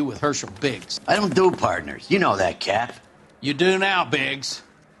partnering you with Herschel Biggs. I don't do partners. You know that, Cap. You do now, Biggs.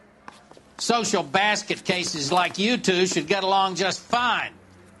 Social basket cases like you two should get along just fine.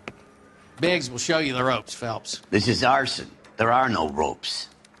 Biggs will show you the ropes, Phelps. This is arson. There are no ropes.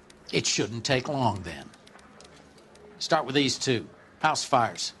 It shouldn't take long, then. Start with these two. House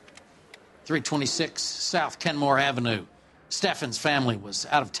fires. 326 South Kenmore Avenue. Steffen's family was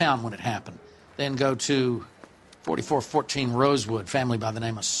out of town when it happened. Then go to 4414 Rosewood, family by the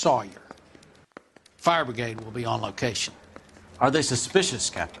name of Sawyer. Fire brigade will be on location. Are they suspicious,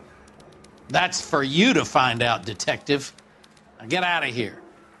 Captain? That's for you to find out, Detective. Now get out of here.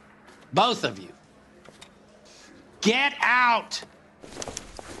 Both of you. Get out!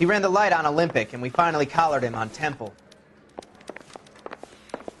 He ran the light on Olympic, and we finally collared him on Temple.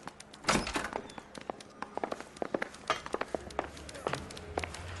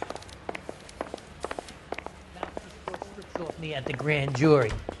 Off me at the grand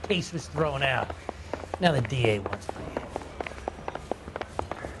jury. Case was thrown out. Now the DA wants my head.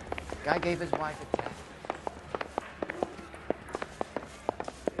 Guy gave his wife a check.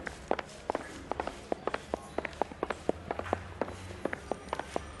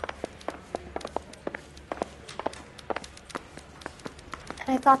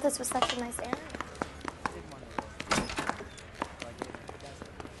 And I thought this was such a nice area.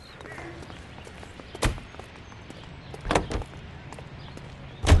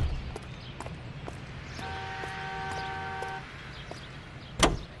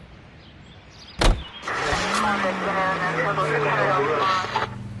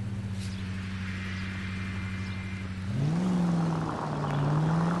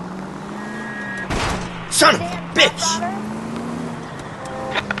 Son of a bitch!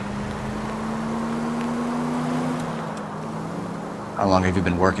 How long have you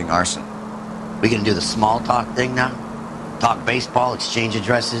been working arson? We gonna do the small talk thing now? Talk baseball, exchange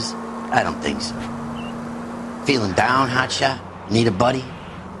addresses? I don't think so. Feeling down, hotshot? Need a buddy?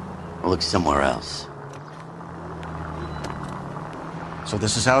 Or look somewhere else? So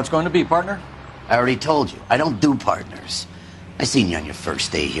this is how it's going to be, partner? I already told you, I don't do partners. I seen you on your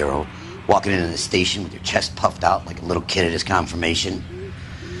first day, hero, walking into the station with your chest puffed out like a little kid at his confirmation.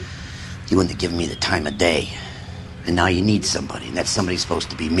 You wouldn't have given me the time of day. And now you need somebody, and that somebody's supposed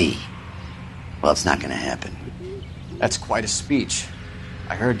to be me. Well, it's not gonna happen. That's quite a speech.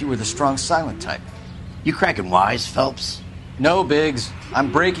 I heard you were the strong silent type. You cracking wise, Phelps? No, Biggs.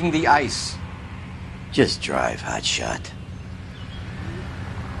 I'm breaking the ice. Just drive, hotshot.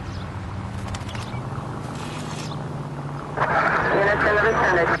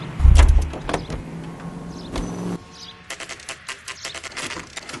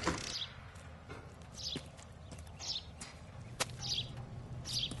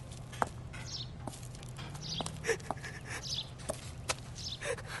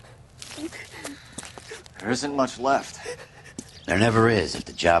 There isn't much left. There never is if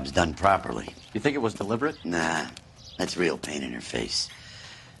the job's done properly. You think it was deliberate? Nah, that's real pain in her face.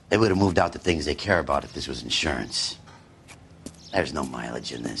 They would have moved out the things they care about if this was insurance. There's no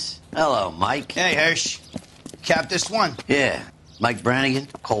mileage in this. Hello, Mike. Hey, Hirsch. Cap this one. Yeah, Mike Brannigan,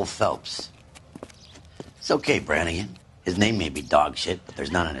 Cole Phelps. It's okay, Brannigan. His name may be dog shit, but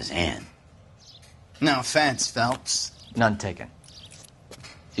there's none in his hand. No offense, Phelps. None taken.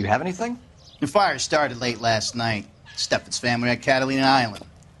 Do you have anything? The fire started late last night. Steffen's family at Catalina Island.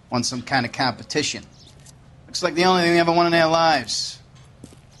 Won some kind of competition. Looks like the only thing they ever won in their lives.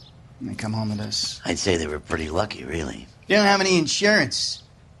 And they come home to this. I'd say they were pretty lucky, really. They don't have any insurance.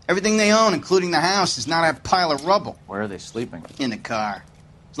 Everything they own, including the house, is not a pile of rubble. Where are they sleeping? In the car.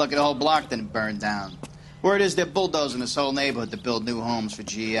 It's lucky the whole block didn't burn down. Word is they're bulldozing this whole neighborhood to build new homes for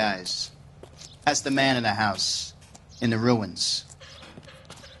GIs. That's the man in the house. In the ruins.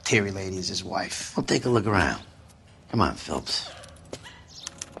 Terry lady is his wife. We'll take a look around. Come on, Phelps.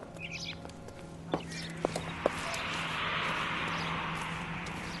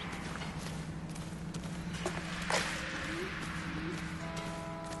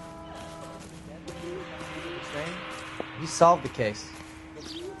 You solved the case.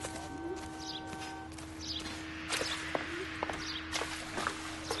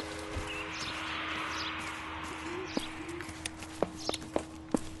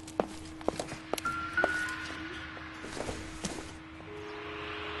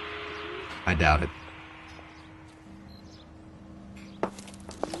 I doubt it.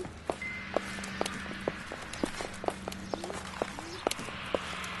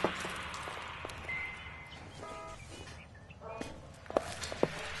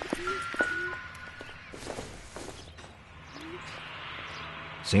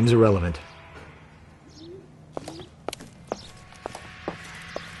 Seems irrelevant.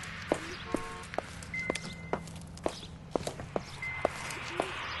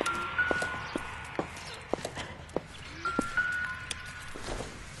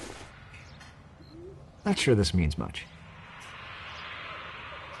 Not sure this means much.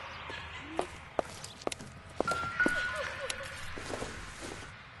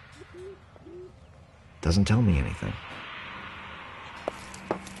 Doesn't tell me anything.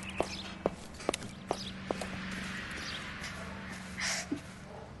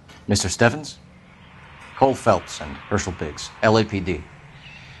 Mr. Stevens? Cole Phelps and Herschel Biggs, LAPD.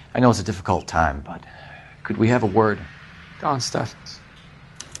 I know it's a difficult time, but could we have a word? Don Stevens.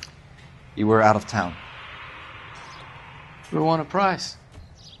 You were out of town. We won a prize.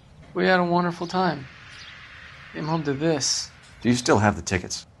 We had a wonderful time. Came home to this. Do you still have the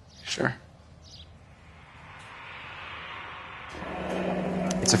tickets? Sure.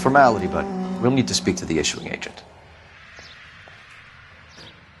 It's a formality, but we'll need to speak to the issuing agent.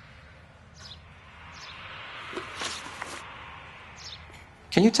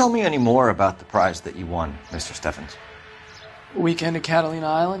 Can you tell me any more about the prize that you won, Mr. Stevens? Weekend at Catalina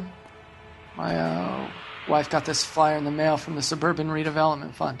Island. My wife got this flyer in the mail from the Suburban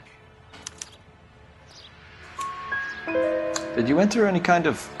Redevelopment Fund. Did you enter any kind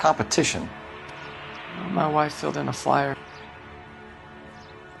of competition? My wife filled in a flyer.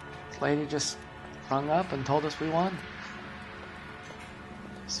 This lady just rung up and told us we won.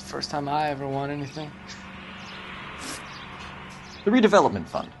 It's the first time I ever won anything. The Redevelopment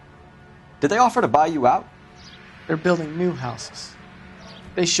Fund. Did they offer to buy you out? They're building new houses.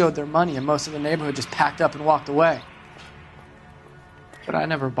 They showed their money and most of the neighborhood just packed up and walked away. But I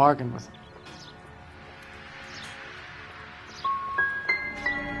never bargained with them.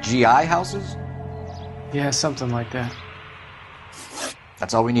 GI houses? Yeah, something like that.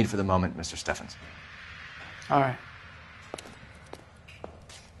 That's all we need for the moment, Mr. Stevens. All right.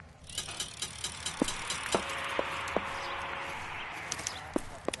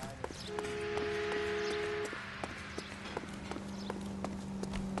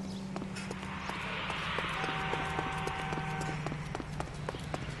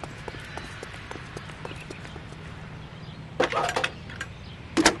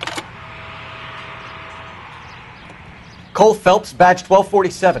 Cole Phelps, badge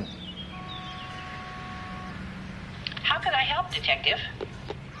 1247. How can I help, Detective?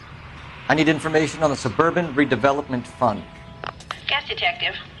 I need information on the Suburban Redevelopment Fund. Yes,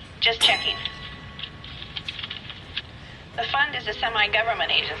 Detective. Just checking. The fund is a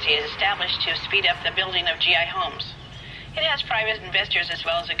semi-government agency established to speed up the building of GI homes. It has private investors as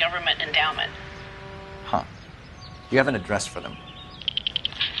well as a government endowment. Huh. You have an address for them?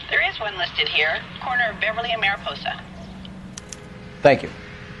 There is one listed here, corner of Beverly and Mariposa. Thank you.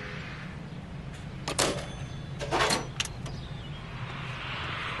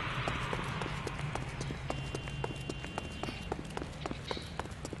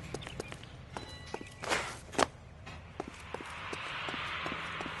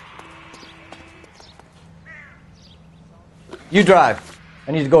 You drive.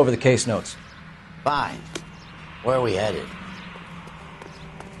 I need to go over the case notes. Fine. Where are we headed?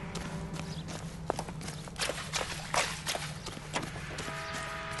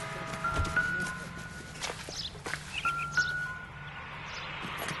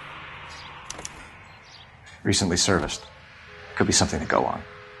 Recently serviced. Could be something to go on.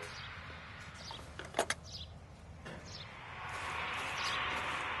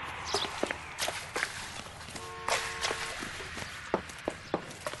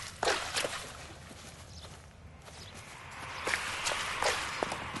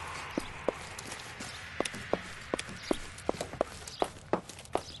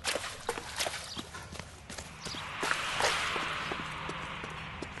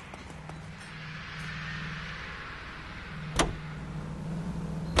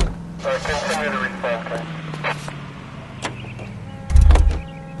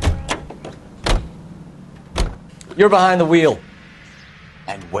 You're behind the wheel.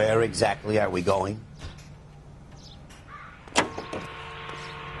 And where exactly are we going?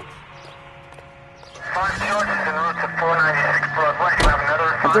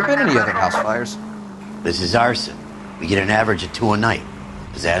 Have there been any other house fires? This is arson. We get an average of 2 a night.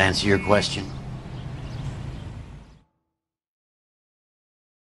 Does that answer your question?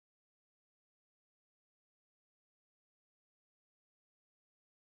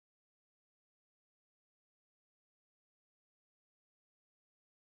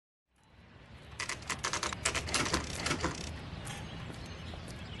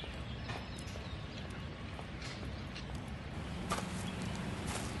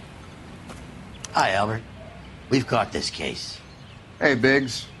 Hi, Albert. We've caught this case. Hey,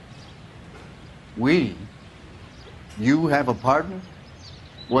 Biggs. We? You have a partner?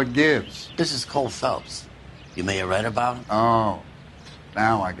 What gives? This is Cole Phelps. You may have read about him. Oh,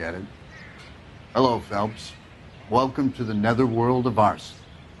 now I get it. Hello, Phelps. Welcome to the netherworld of arson.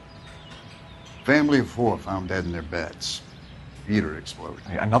 Family of 4 found dead in their beds. Heater exploded.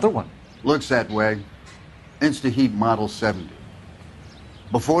 Another one? Looks that way. Insta-Heat Model 70.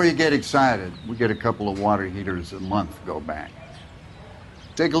 Before you get excited, we get a couple of water heaters a month go back.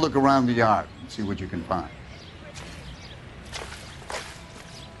 Take a look around the yard and see what you can find.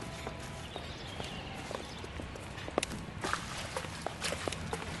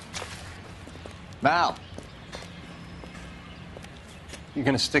 Mal. You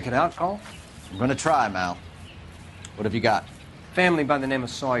gonna stick it out, Cole? I'm gonna try, Mal. What have you got? Family by the name of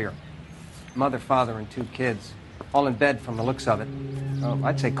Sawyer. Mother, father, and 2 kids. All in bed from the looks of it.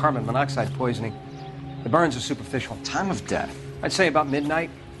 I'd say carbon monoxide poisoning. The burns are superficial. Time of death? I'd say about midnight.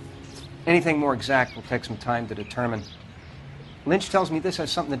 Anything more exact will take some time to determine. Lynch tells me this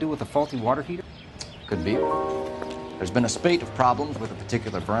has something to do with a faulty water heater. Could be. There's been a spate of problems with a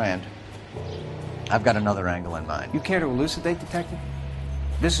particular brand. I've got another angle in mind. You care to elucidate, Detective?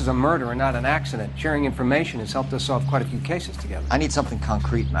 This is a murder and not an accident. Sharing information has helped us solve quite a few cases together. I need something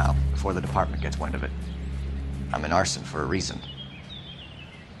concrete, Mal, before the department gets wind of it. I'm in arson for a reason.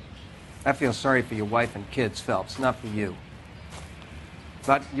 I feel sorry for your wife and kids, Phelps, not for you.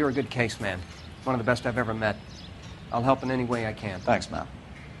 But you're a good case man. One of the best I've ever met. I'll help in any way I can. Thanks, Mal.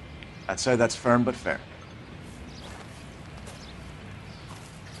 I'd say that's firm but fair.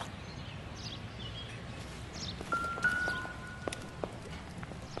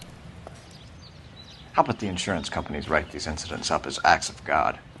 How about the insurance companies write these incidents up as acts of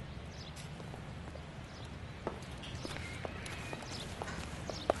God?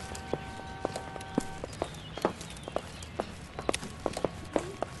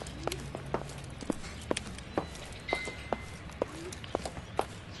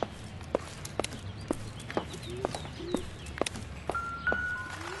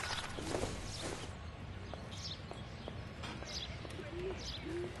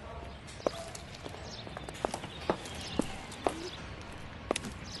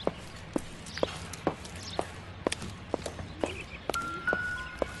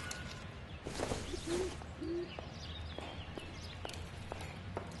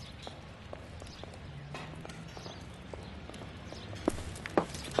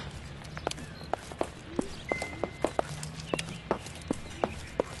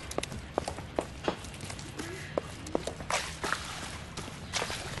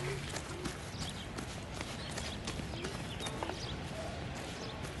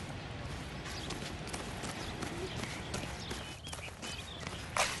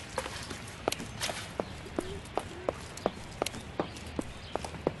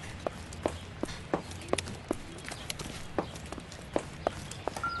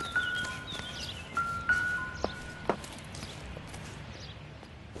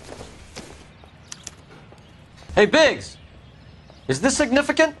 Hey, Biggs! Is this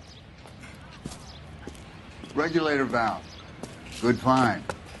significant? Regulator valve. Good find.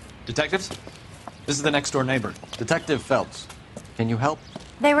 Detectives? This is the next door neighbor. Detective Phelps. Can you help?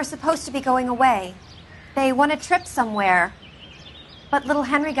 They were supposed to be going away. They won a trip somewhere. But little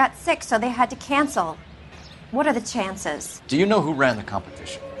Henry got sick, so they had to cancel. What are the chances? Do you know who ran the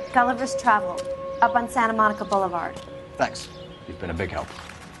competition? Gulliver's Travel, up on Santa Monica Boulevard. Thanks. You've been a big help.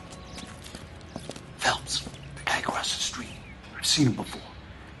 Phelps, the guy across the street. I've seen him before.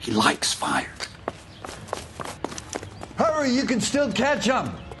 He likes fire. Hurry, you can still catch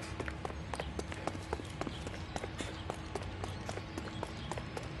him.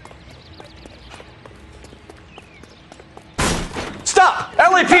 Stop!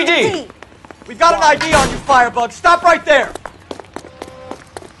 LAPD! We've got an ID on you, Firebug. Stop right there!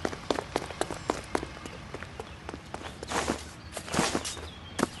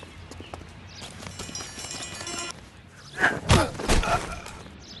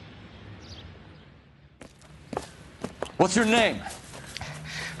 What's your name?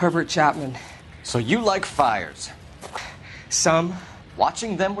 Herbert Chapman. So you like fires? Some.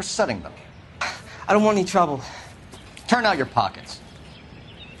 Watching them or setting them? I don't want any trouble. Turn out your pockets.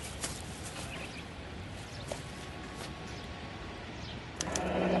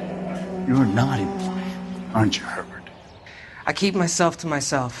 You're a naughty boy, aren't you, Herbert? I keep myself to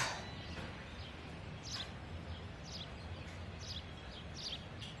myself.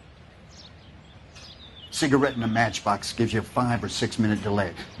 Cigarette in a matchbox gives you a 5 or 6 minute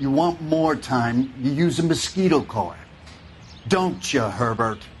delay. You want more time, you use a mosquito coil. Don't you,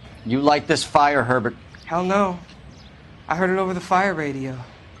 Herbert? You light this fire, Herbert. Hell no. I heard it over the fire radio.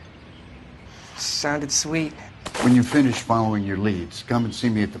 Sounded sweet. When you finish following your leads, come and see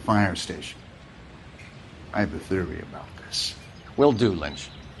me at the fire station. I have a theory about this. Will do, Lynch.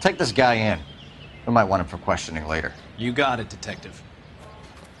 Take this guy in. We might want him for questioning later. You got it, Detective.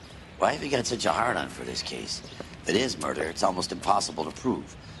 Why have you got such a hard-on for this case? If it is murder, it's almost impossible to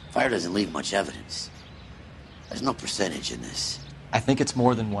prove. Fire doesn't leave much evidence. There's no percentage in this. I think it's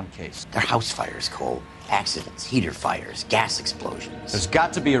more than one case. They're house fires, Cole. Accidents, heater fires, gas explosions. There's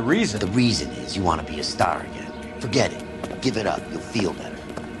got to be a reason. The reason is you want to be a star again. Forget it. Give it up. You'll feel better.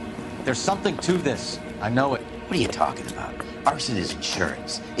 There's something to this. I know it. What are you talking about? Arson is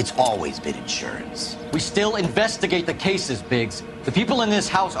insurance. It's always been insurance. We still investigate the cases, Biggs. The people in this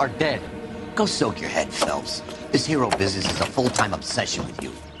house are dead. Go soak your head, Phelps. This hero business is a full-time obsession with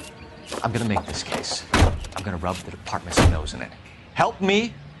you. I'm gonna make this case. I'm gonna rub the department's nose in it. Help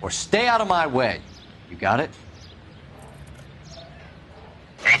me or stay out of my way. You got it?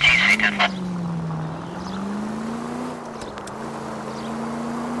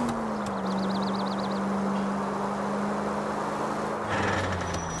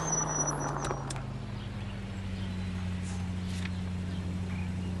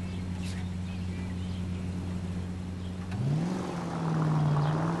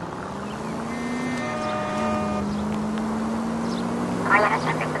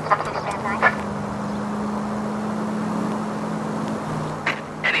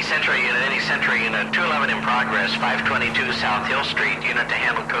 Century Unit 211 in progress, 522 South Hill Street, unit to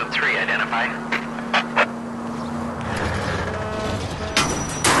handle code 3, identify.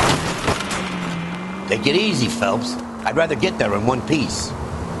 Take it easy, Phelps. I'd rather get there in one piece.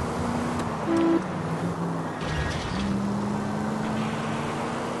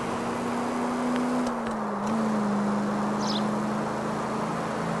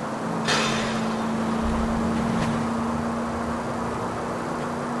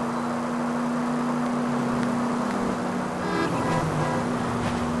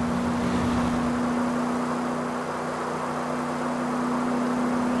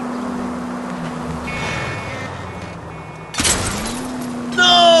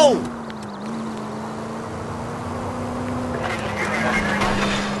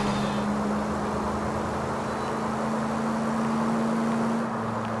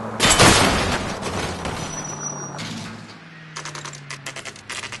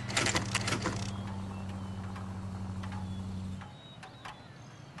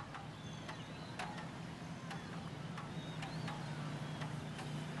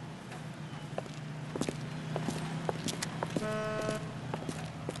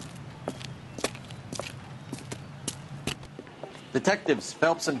 Detectives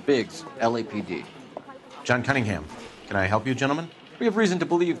Phelps and Biggs, LAPD. John Cunningham. Can I help you, gentlemen? We have reason to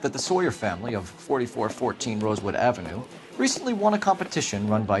believe that the Sawyer family of 4414 Rosewood Avenue recently won a competition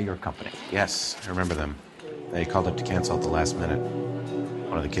run by your company. Yes, I remember them. They called up to cancel at the last minute.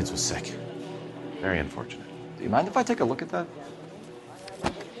 One of the kids was sick. Very unfortunate. Do you mind if I take a look at that?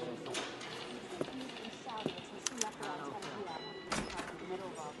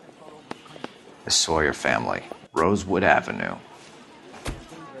 The Sawyer family, Rosewood Avenue.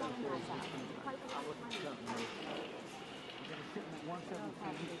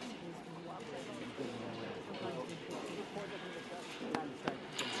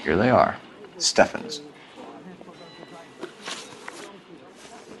 Here they are, Steffens.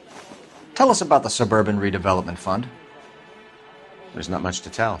 Tell us about the Suburban Redevelopment Fund. There's not much to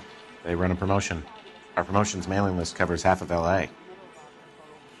tell. They run a promotion. Our promotion's mailing list covers half of LA.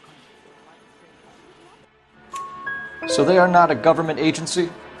 So they are not a government agency?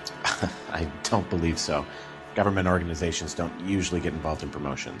 I don't believe so. Government organizations don't usually get involved in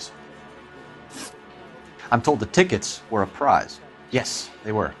promotions. I'm told the tickets were a prize. Yes,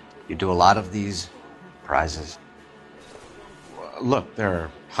 they were. You do a lot of these prizes? Look, there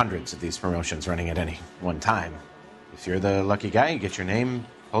are hundreds of these promotions running at any one time. If you're the lucky guy, you get your name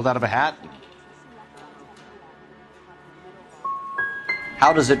pulled out of a hat.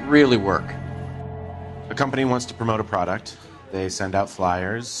 How does it really work? A company wants to promote a product. They send out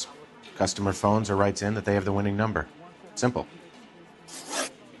flyers. Customer phones or writes in that they have the winning number. Simple.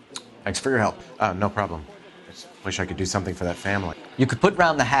 Thanks for your help. No problem. Wish I could do something for that family. You could put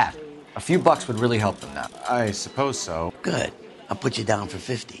round the hat. A few bucks would really help them now. I suppose so. Good. I'll put you down for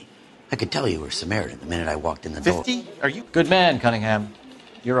 50. I could tell you were Samaritan the minute I walked in the door. 50? Are you? Good man, Cunningham.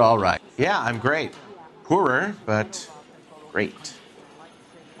 You're all right. Yeah, I'm great. Poorer, but great.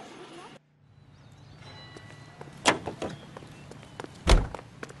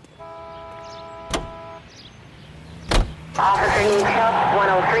 Officer needs help,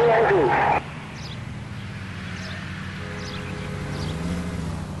 103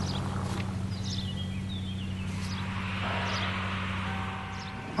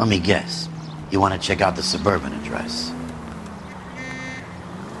 Let me guess. You want to check out the suburban address?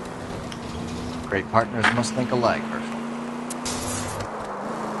 Great partners must think alike, Herschel.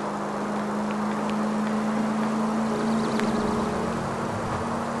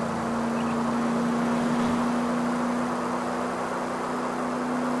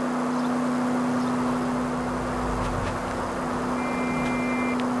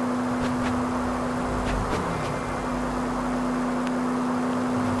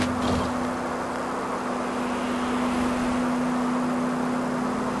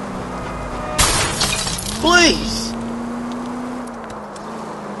 Please!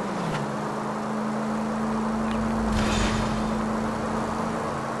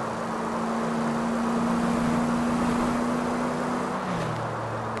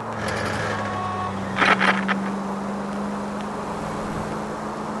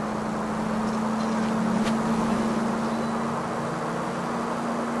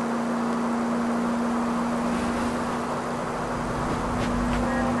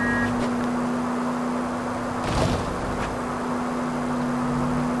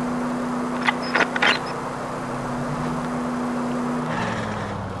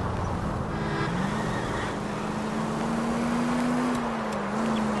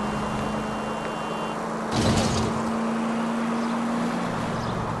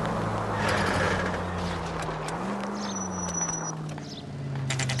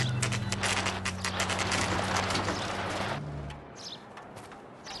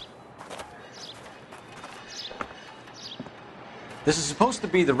 This is supposed to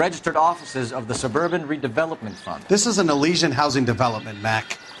be the registered offices of the Suburban Redevelopment Fund. This is an Elysian housing development,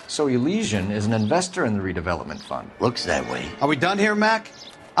 Mac. So Elysian is an investor in the redevelopment fund. Looks that way. Are we done here, Mac?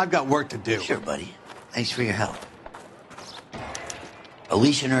 I've got work to do. Sure, buddy. Thanks for your help.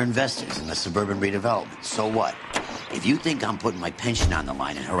 Elysian are investors in the suburban redevelopment. So what? If you think I'm putting my pension on the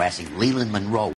line and harassing Leland Monroe